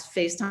chats,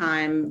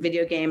 FaceTime,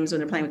 video games when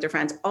they're playing with their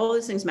friends, all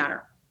those things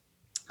matter.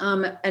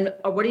 And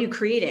what are you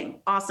creating?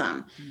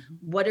 Awesome.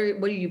 Mm-hmm. What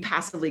are you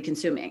passively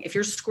consuming? If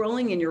you're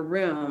scrolling in your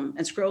room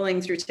and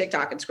scrolling through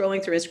TikTok and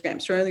scrolling through Instagram,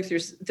 scrolling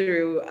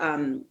through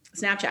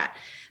Snapchat,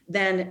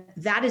 then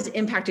that is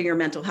impacting your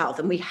mental health.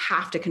 And we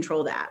have to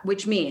control that,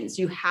 which means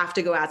you have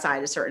to go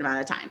outside a certain amount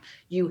of time.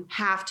 You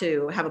have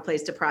to have a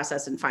place to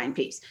process and find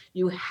peace.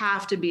 You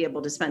have to be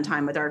able to spend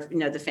time with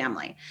the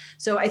family.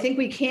 So I think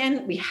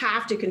we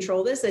have to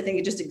control this. I think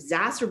it just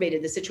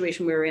exacerbated the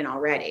situation we were in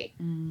already.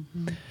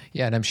 Mm-hmm.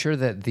 Yeah. And I'm sure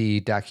that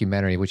the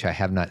documentary, which I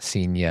have not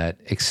seen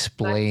yet,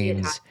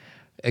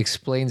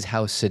 explains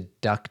how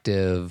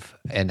seductive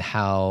and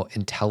how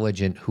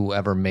intelligent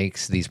whoever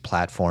makes these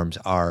platforms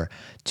are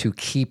to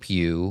keep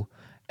you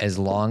as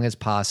long as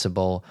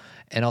possible,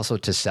 and also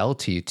to sell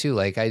to you too.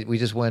 Like we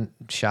just went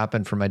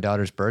shopping for my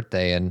daughter's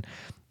birthday, and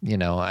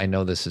I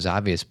know this is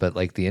obvious, but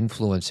like the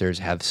influencers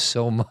have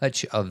so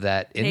much of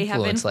that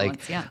influence.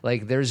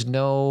 Like there's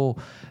no,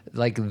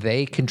 like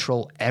they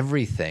control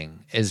everything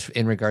as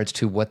in regards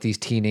to what these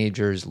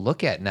teenagers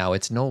look at now.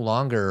 It's no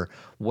longer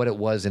what it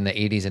was in the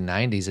 80s and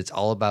 90s. It's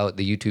all about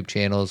the YouTube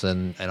channels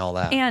and all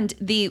that. And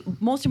the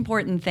most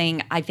important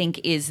thing, I think,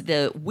 is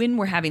when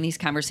we're having these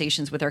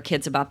conversations with our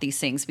kids about these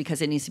things,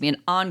 because it needs to be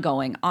an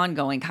ongoing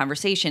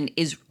conversation,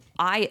 is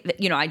I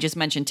just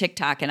mentioned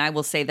TikTok, and I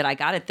will say that I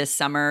got it this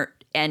summer,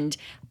 and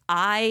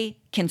I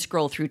can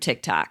scroll through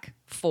TikTok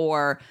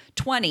for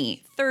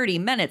 20, 30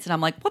 minutes. And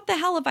I'm like, what the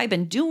hell have I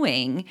been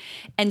doing?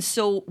 And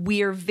so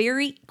we are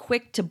very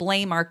quick to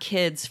blame our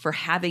kids for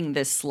having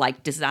this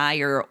like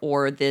desire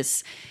or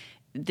this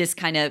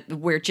kind of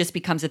where it just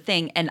becomes a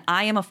thing. And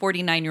I am a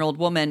 49-year-old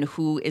woman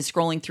who is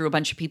scrolling through a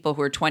bunch of people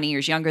who are 20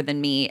 years younger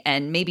than me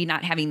and maybe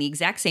not having the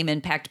exact same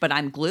impact, but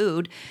I'm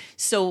glued.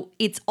 So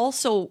it's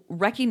also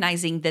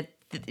recognizing that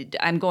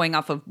I'm going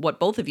off of what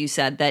both of you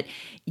said, that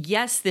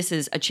yes, this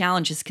is a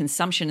challenge, this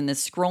consumption and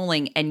this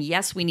scrolling. And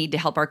yes, we need to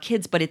help our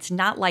kids, but it's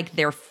not like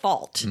their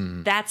fault.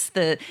 That's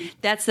the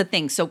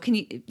thing. So can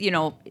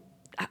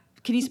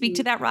you speak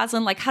to that,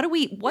 Rosalind? Like,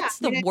 what's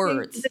the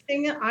words? The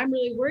thing that I'm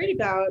really worried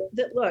about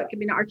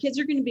our kids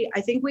are going to be,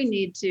 I think we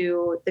need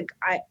to,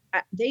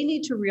 they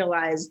need to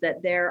realize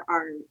that there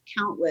are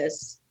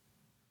countless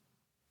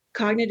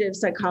cognitive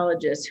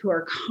psychologists who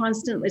are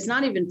constantly, it's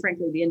not even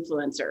frankly the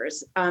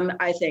influencers.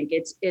 I think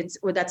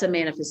that's a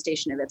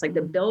manifestation of it. It's like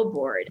the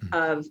billboard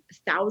of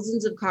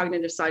thousands of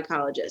cognitive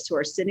psychologists who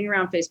are sitting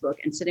around Facebook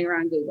and sitting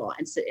around Google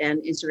and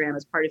Instagram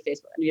as part of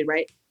Facebook. I mean,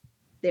 right?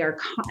 They are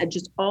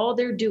just all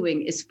they're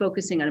doing is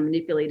focusing on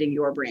manipulating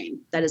your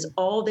brain. That is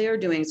all they are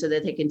doing so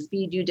that they can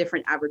feed you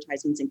different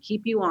advertisements and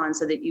keep you on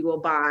so that you will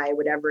buy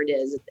whatever it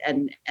is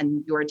and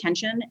your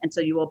attention. And so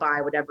you will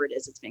buy whatever it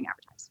is that's being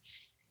advertised.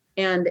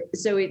 And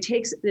so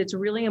it's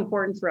really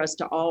important for us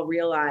to all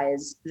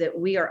realize that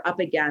we are up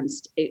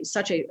against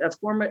such a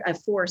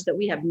force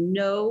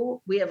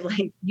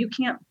that you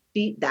can't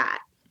beat that,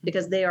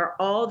 because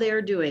all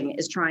they're doing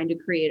is trying to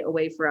create a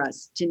way for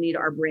us to need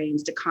our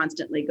brains to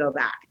constantly go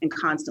back and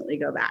constantly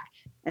go back.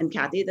 And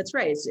Kathy, that's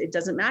right. It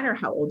doesn't matter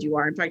how old you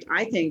are. In fact,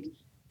 I think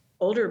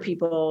older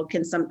people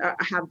can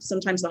have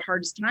sometimes the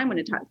hardest time when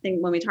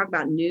we talk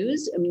about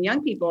news. I mean,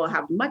 young people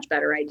have a much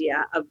better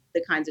idea of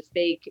the kinds of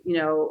fake,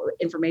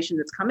 information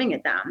that's coming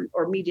at them,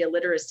 or media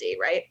literacy,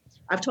 right?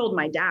 I've told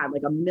my dad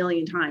like 1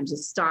 million times to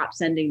stop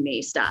sending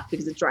me stuff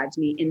because it drives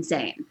me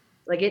insane.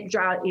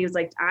 He was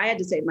like, I had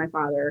to say to my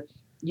father,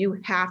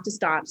 you have to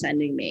stop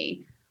sending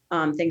me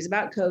things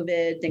about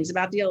COVID, things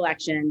about the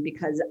election,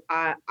 because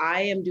I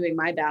am doing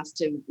my best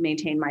to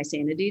maintain my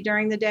sanity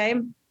during the day,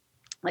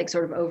 like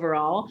sort of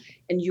overall,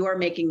 and you are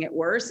making it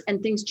worse,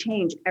 and things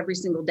change every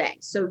single day.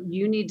 So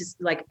you need to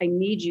I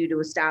need you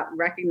to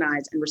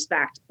recognize and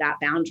respect that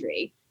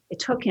boundary. It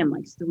took him a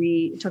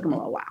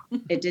little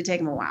while. It did take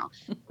him a while,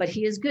 but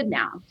he is good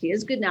now.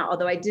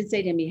 Although I did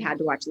say to him, he had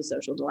to watch The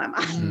Social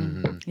Dilemma.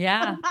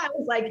 Yeah. I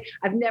was like,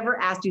 I've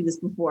never asked you this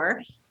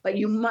before, but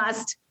you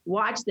must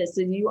watch this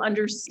and you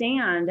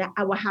understand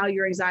how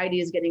your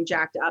anxiety is getting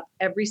jacked up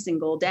every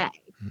single day.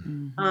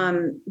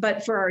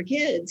 But for our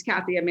kids,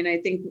 Kathy, I mean, I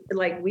think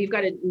we've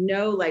got to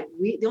know,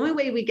 the only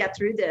way we get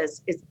through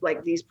this is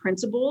these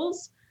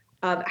principles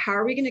of how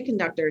are we going to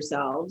conduct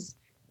ourselves,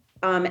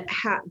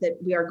 that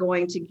we are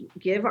going to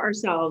give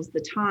ourselves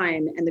the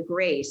time and the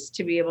grace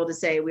to be able to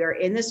say we are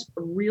in this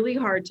really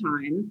hard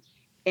time,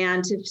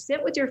 and to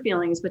sit with your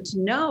feelings, but to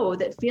know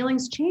that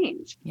feelings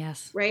change.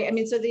 Yes. Right. I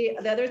mean, so the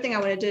other thing I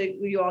wanted to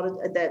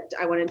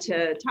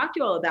talk to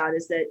you all about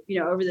is that,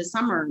 over the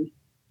summer,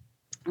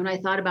 when I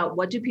thought about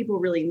what do people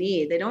really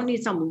need, they don't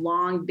need some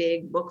long,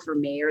 big book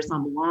from me or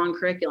some long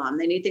curriculum.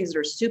 They need things that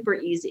are super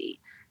easy.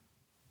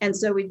 And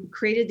so we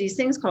created these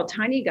things called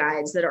tiny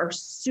guides that are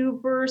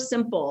super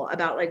simple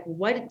about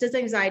what does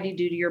anxiety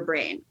do to your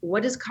brain?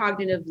 What is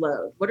cognitive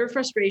load? What are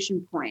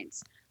frustration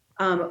points?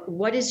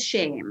 what is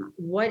shame?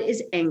 What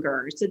is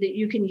anger? So that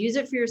you can use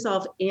it for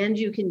yourself and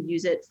you can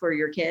use it for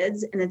your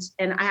kids.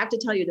 And I have to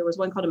tell you, there was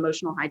one called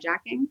emotional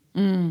hijacking.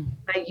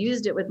 I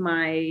used it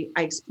I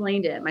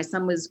explained it. My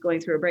son was going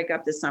through a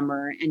breakup this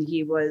summer and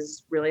he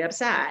was really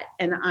upset.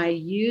 And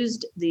I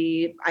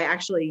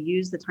actually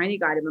used the tiny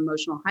guide of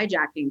emotional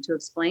hijacking to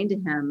explain to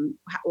him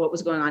what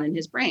was going on in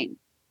his brain.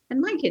 And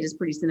my kid is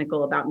pretty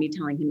cynical about me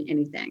telling him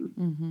anything.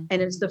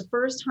 And it's the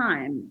first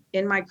time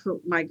in my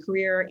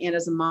career and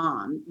as a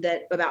mom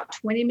that about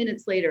 20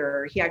 minutes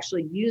later, he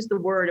actually used the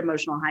word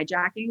emotional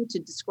hijacking to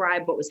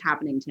describe what was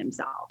happening to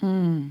himself.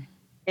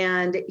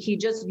 And he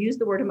just used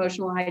the word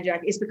emotional hijack.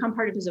 It's become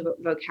part of his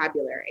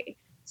vocabulary.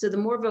 So the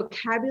more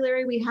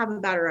vocabulary we have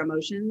about our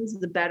emotions,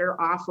 the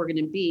better off we're going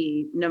to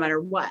be no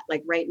matter what,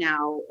 like right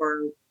now,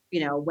 or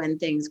when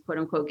things quote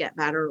unquote get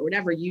better or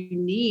whatever. You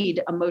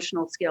need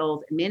emotional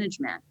skills and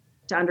management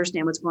to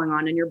understand what's going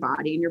on in your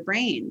body and your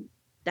brain.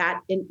 That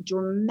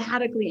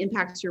dramatically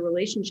impacts your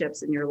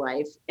relationships in your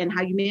life and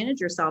how you manage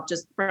yourself,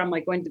 just from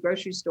like going to the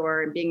grocery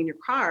store and being in your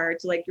car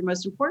to like your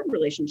most important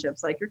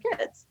relationships, like your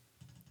kids.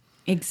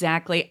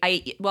 Exactly.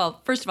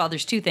 Well, first of all,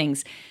 there's two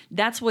things.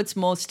 That's what's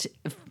most,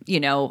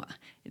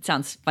 it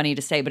sounds funny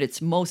to say, but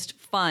it's most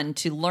fun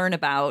to learn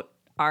about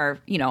our,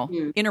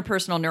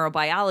 interpersonal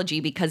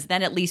neurobiology, because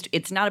then at least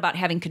it's not about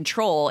having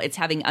control, it's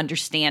having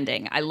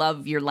understanding. I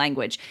love your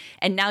language.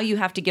 And now you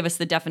have to give us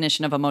the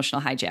definition of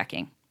emotional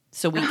hijacking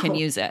so we can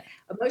use it.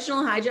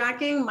 Emotional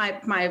hijacking,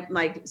 my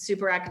like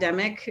super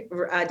academic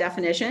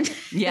definition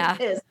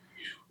is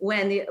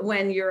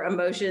when your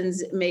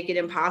emotions make it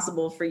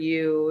impossible for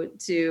you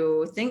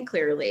to think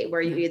clearly,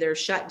 where you either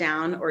shut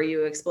down or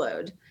you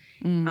explode.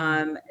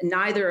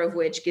 Neither of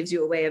which gives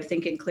you a way of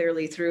thinking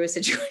clearly through a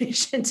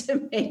situation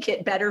to make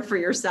it better for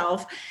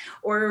yourself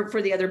or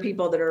for the other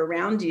people that are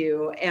around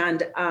you.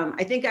 And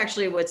I think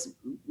actually what's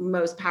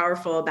most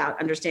powerful about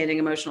understanding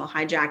emotional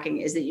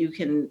hijacking is that you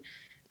can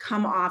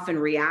come off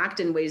and react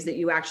in ways that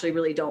you actually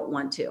really don't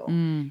want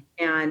to.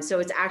 And so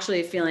it's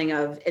actually a feeling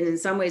of, and in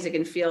some ways it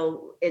can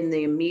feel in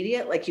the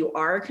immediate, like you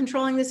are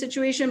controlling the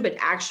situation, but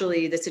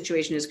actually the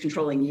situation is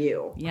controlling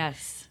you.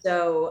 Yes.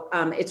 So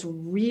it's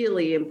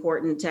really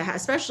important to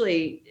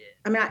especially,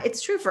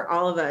 it's true for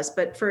all of us,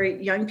 but for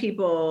young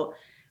people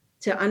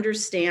to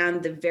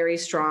understand the very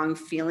strong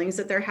feelings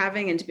that they're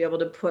having and to be able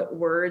to put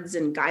words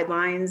and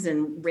guidelines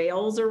and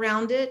rails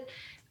around it.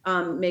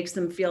 Makes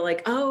them feel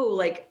like,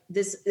 like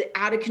this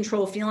out of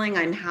control feeling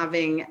I'm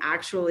having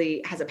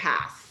actually has a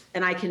path,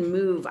 and I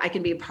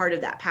can be a part of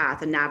that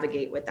path and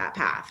navigate with that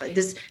path. Like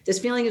this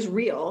feeling is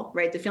real,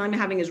 right? The feeling I'm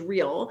having is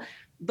real,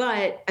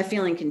 but a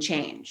feeling can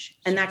change.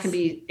 And that can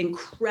be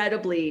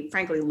incredibly,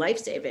 frankly,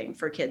 life-saving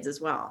for kids as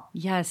well.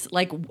 Yes.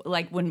 Like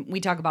when we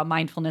talk about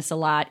mindfulness a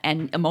lot,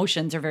 and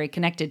emotions are very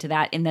connected to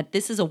that, in that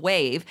this is a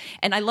wave.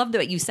 And I love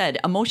what you said,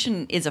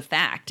 emotion is a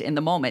fact in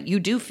the moment. You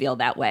do feel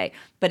that way,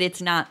 but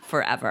it's not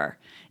forever.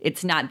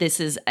 It's not,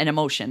 this is an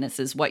emotion. This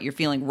is what you're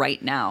feeling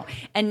right now.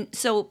 And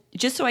so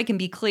just so I can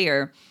be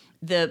clear,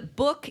 the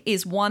book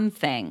is one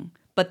thing,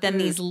 but then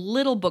these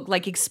little book,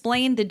 like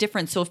explain the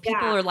difference. So if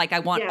people are like, I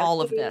want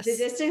all of this. The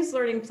Distance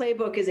Learning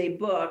Playbook is a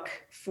book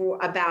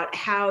about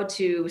how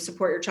to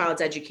support your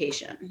child's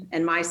education.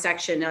 And my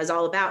section is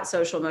all about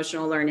social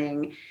emotional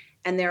learning.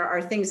 And there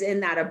are things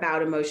in that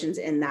about emotions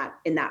in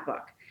that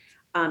book.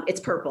 It's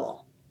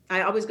purple.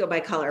 I always go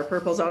by color.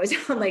 Purple's always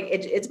like,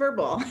 it's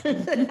purple.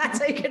 That's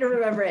how you can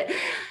remember it.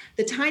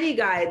 The tiny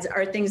guides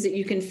are things that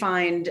you can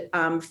find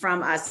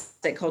from us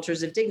at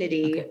Cultures of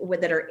Dignity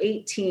that are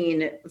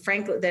 18,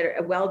 frankly, that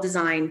are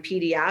well-designed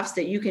PDFs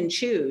that you can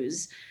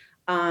choose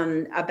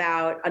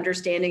about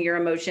understanding your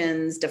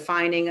emotions,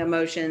 defining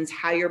emotions,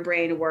 how your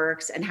brain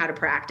works, and how to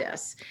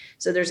practice.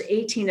 So there's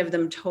 18 of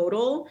them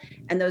total,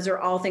 and those are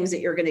all things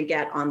that you're going to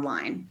get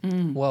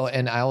online. Well,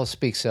 and I will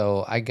speak.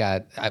 So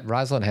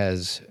Rosalind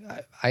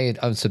I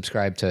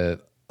unsubscribed to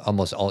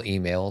almost all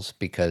emails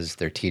because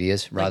they're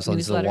tedious. Like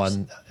Rosalind's the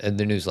one,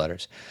 the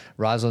newsletters.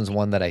 Rosalind's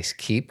one that I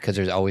keep because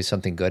there's always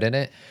something good in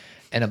it.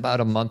 And about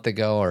a month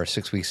ago or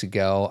 6 weeks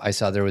ago, I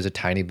saw there was a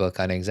tiny book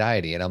on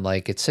anxiety, and I'm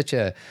like, it's such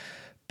a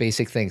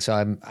basic thing. So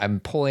I'm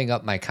pulling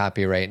up my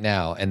copy right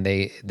now, and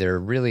they're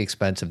really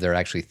expensive. They're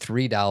actually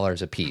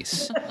 $3 a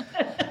piece.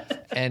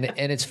 And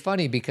it's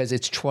funny because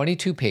it's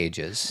 22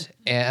 pages,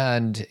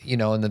 and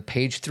in the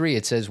page 3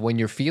 it says when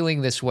you're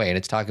feeling this way, and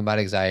it's talking about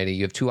anxiety,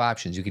 you have two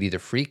options. You could either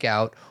freak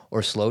out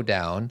or slow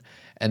down.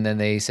 And then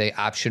they say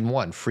option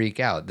 1, freak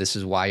out. This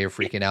is why you're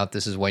freaking out.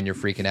 This is when you're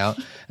freaking out.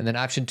 And then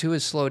option 2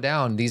 is slow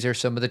down. These are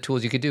some of the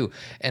tools you could do.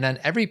 And on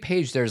every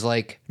page there's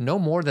like no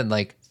more than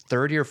like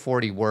 30 or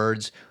 40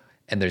 words,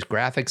 and there's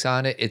graphics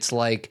on it. It's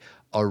like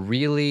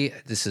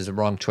this is the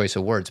wrong choice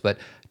of words, but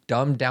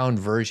dumbed down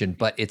version,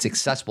 but it's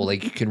accessible.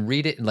 Like you can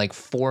read it in like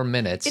 4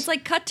 minutes. It's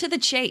like cut to the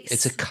chase.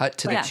 It's a cut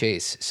to the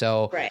chase.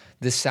 So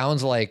This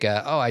sounds like,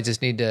 I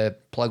just need to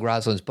plug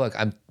Rosalind's book.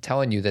 I'm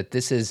telling you that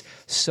this is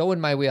so in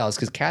my wheelhouse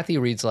because Kathy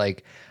reads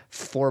like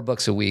 4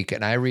 books a week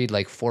and I read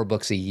like 4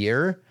 books a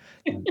year.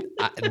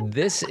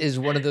 This is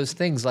one of those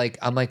things like,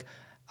 I'm like,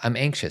 I'm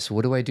anxious.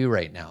 What do I do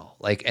right now?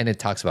 Like, and it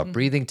talks about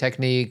breathing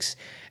techniques.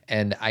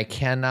 And I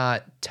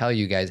cannot tell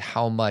you guys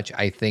how much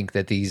I think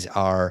that these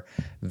are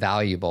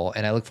valuable.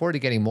 And I look forward to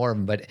getting more of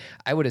them, but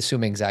I would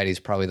assume anxiety is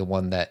probably the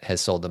one that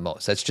has sold the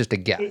most. That's just a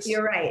guess.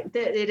 You're right.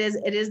 It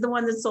is the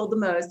one that sold the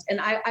most. And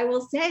I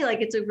will say,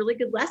 like, it's a really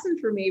good lesson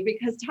for me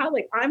because Todd,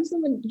 like, I'm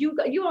someone, you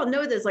all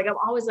know this, like, I'm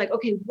always like,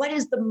 okay, what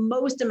is the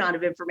most amount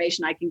of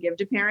information I can give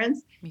to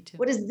parents? Me too.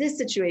 What is this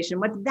situation?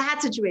 What's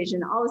that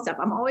situation? All this stuff.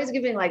 I'm always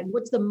giving like,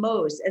 what's the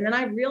most? And then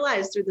I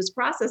realized through this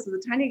process of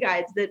the tiny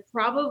guides that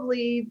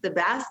probably the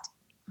best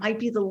might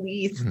be the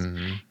least,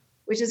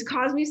 which has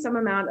caused me some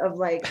amount of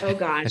like, oh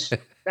gosh,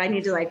 I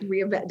need to like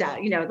reinvent,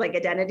 like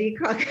identity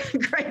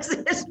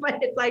crisis. But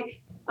it's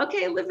like,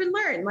 okay, live and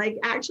learn. Like,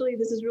 actually,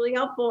 this is really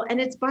helpful.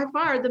 And it's by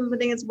far the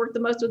thing that's worked the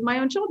most with my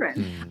own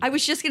children. I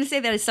was just going to say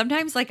that is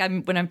sometimes like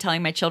when I'm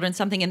telling my children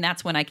something, and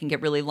that's when I can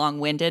get really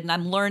long-winded and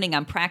I'm learning,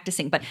 I'm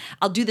practicing, but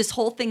I'll do this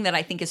whole thing that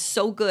I think is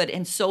so good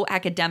and so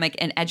academic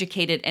and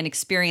educated and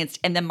experienced.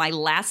 And then my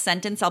last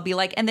sentence, I'll be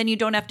like, and then you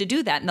don't have to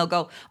do that. And they'll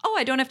go, oh,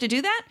 I don't have to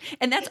do that.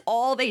 And that's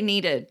all they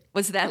needed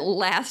was that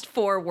last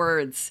 4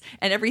 words.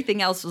 And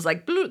everything else was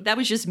like, bloop. That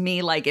was just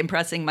me like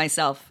impressing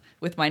myself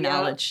with my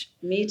knowledge.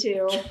 Me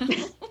too.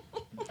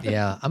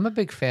 Yeah, I'm a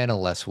big fan of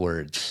less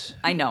words.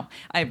 I know.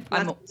 I'm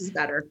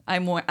better.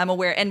 I'm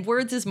aware. And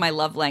words is my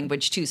love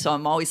language too. So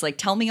I'm always like,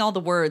 tell me all the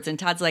words. And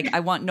Todd's like,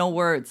 I want no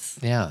words.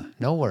 Yeah,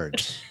 no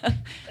words. All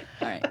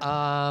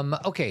right.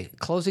 Okay,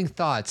 closing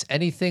thoughts.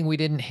 Anything we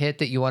didn't hit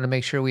that you want to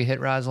make sure we hit,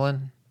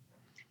 Rosalind?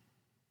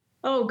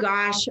 Oh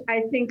gosh,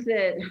 I think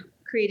that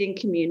creating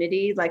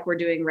community like we're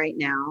doing right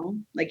now,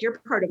 like you're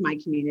part of my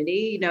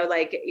community, I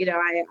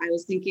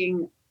was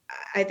thinking,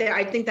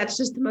 I think that's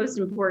just the most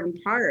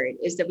important part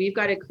is that we've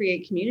got to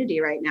create community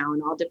right now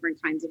in all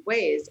different kinds of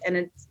ways.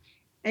 And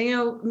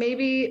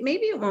maybe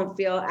it won't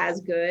feel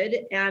as good.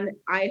 And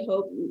I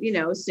hope,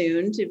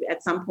 soon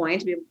at some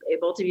point to be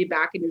able to be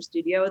back in your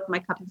studio with my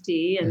cup of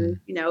tea and,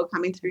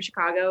 coming through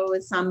Chicago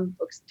with some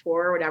books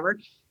tour or whatever.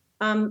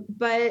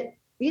 But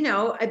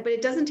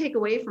it doesn't take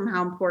away from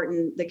how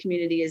important the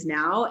community is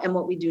now and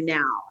what we do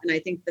now. And I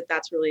think that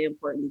that's really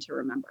important to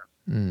remember.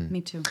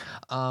 Me too.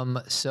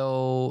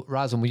 So,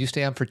 Rosalind, will you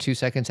stay on for 2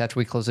 seconds after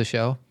we close the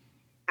show?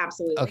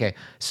 Absolutely. Okay.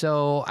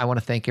 So I want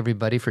to thank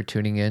everybody for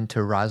tuning in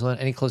to Rosalind.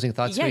 Any closing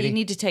thoughts, Yeah, sweetie? you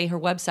need to tell her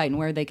website and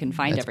where they can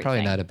find That's everything.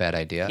 probably not a bad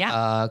idea.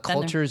 Yeah.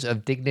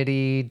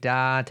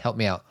 Culturesofdignity. Help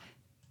me out.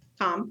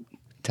 I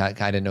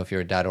didn't know if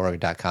you're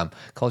 .org.com.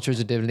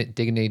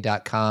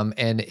 Culturesofdignity.com.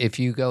 And if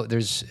you go,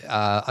 there's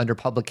under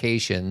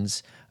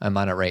publications, I'm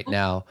on it right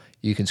now,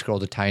 you can scroll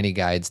to Tiny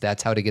Guides.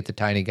 That's how to get the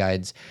Tiny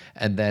Guides.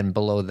 And then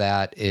below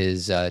that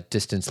is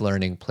Distance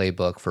Learning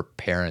Playbook for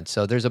Parents.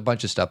 So there's a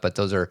bunch of stuff, but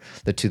those are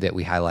the 2 that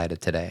we highlighted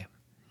today.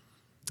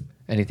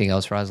 Anything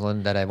else,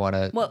 Rosalind, that I want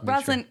to? Well,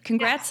 Rosalind,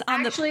 congrats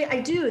on Actually, I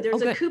do.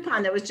 There's a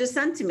coupon that was just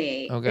sent to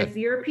me. Okay. If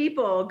your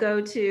people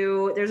go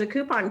to, there's a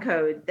coupon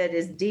code that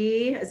is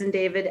D as in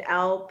David,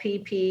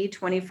 LPP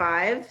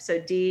 25.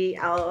 So D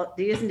as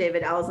in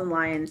David, L as in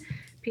Lion,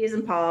 P as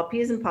in Paul,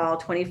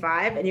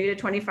 25, and you get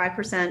a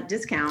 25%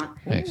 discount.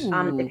 Thanks.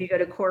 If you go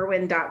to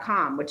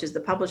Corwin.com, which is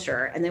the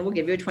publisher, and then we'll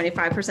give you a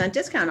 25%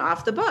 discount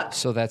off the book.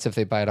 So that's if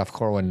they buy it off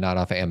Corwin, not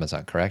off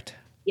Amazon, correct?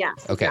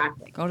 Yes, Okay.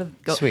 exactly.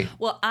 Go. Sweet.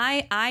 Well,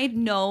 I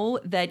know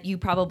that you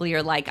probably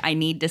are like, I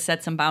need to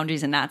set some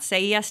boundaries and not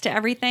say yes to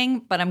everything,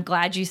 but I'm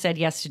glad you said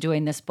yes to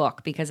doing this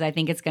book because I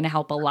think it's going to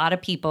help a lot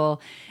of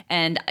people.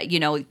 And,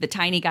 the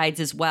Tiny Guides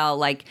as well.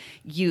 Like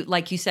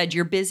you said,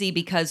 you're busy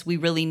because we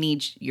really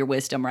need your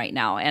wisdom right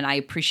now. And I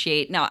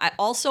appreciate, now I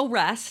also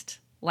rest.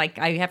 Like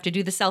I have to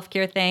do the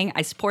self-care thing.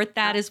 I support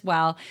that as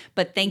well.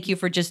 But thank you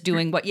for just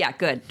doing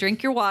good.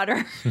 Drink your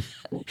water.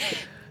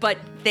 But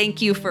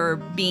thank you for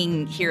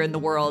being here in the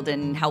world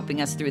and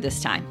helping us through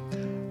this time.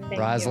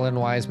 Rosalind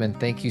Wiseman,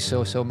 thank you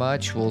so, so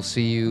much. We'll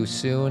see you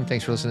soon.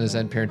 Thanks for listening to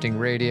Zen Parenting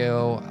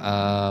Radio.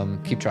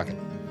 Keep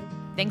trucking.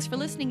 Thanks for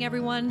listening,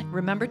 everyone.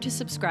 Remember to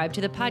subscribe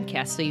to the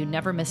podcast so you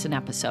never miss an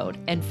episode.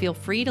 And feel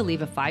free to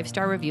leave a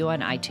 5-star review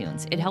on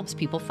iTunes. It helps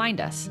people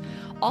find us.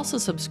 Also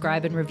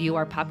subscribe and review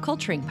our Pop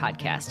Culturing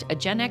podcast, a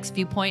Gen X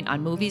viewpoint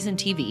on movies and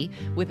TV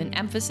with an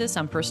emphasis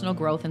on personal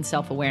growth and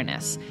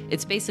self-awareness.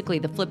 It's basically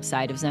the flip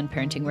side of Zen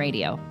Parenting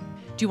Radio.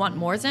 Do you want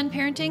more Zen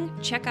parenting?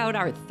 Check out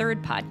our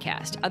 3rd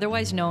podcast,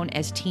 otherwise known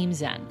as Team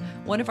Zen.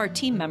 One of our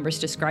team members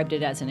described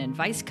it as an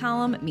advice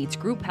column meets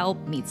group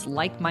help meets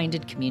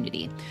like-minded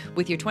community.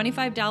 With your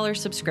 $25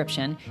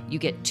 subscription, you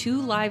get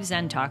 2 live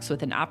Zen talks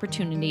with an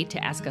opportunity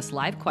to ask us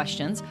live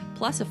questions,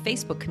 plus a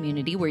Facebook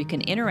community where you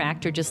can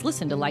interact or just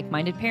listen to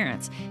like-minded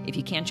parents. If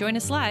you can't join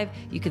us live,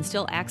 you can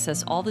still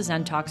access all the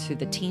Zen talks through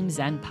the Team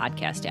Zen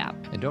podcast app.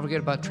 And don't forget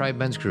about Tribe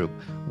Men's Group.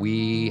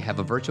 We have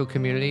a virtual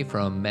community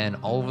from men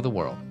all over the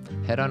world.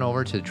 Head on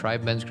over to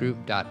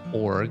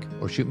tribemensgroup.org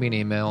or shoot me an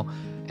email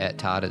at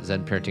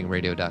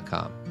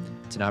todd@zenparentingradio.com.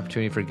 It's an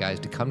opportunity for guys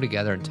to come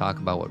together and talk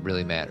about what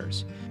really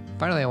matters.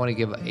 Finally, I want to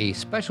give a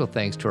special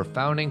thanks to our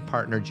founding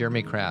partner,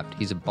 Jeremy Kraft.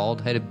 He's a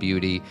bald-headed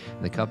beauty,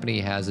 and the company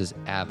he has is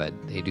Avid.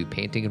 They do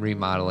painting and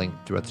remodeling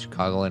throughout the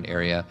Chicagoland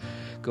area.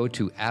 go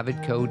to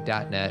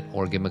avidco.net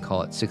or give them a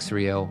call at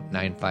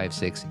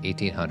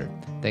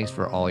 630-956-1800. Thanks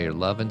for all your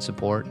love and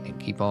support, and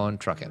keep on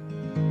trucking.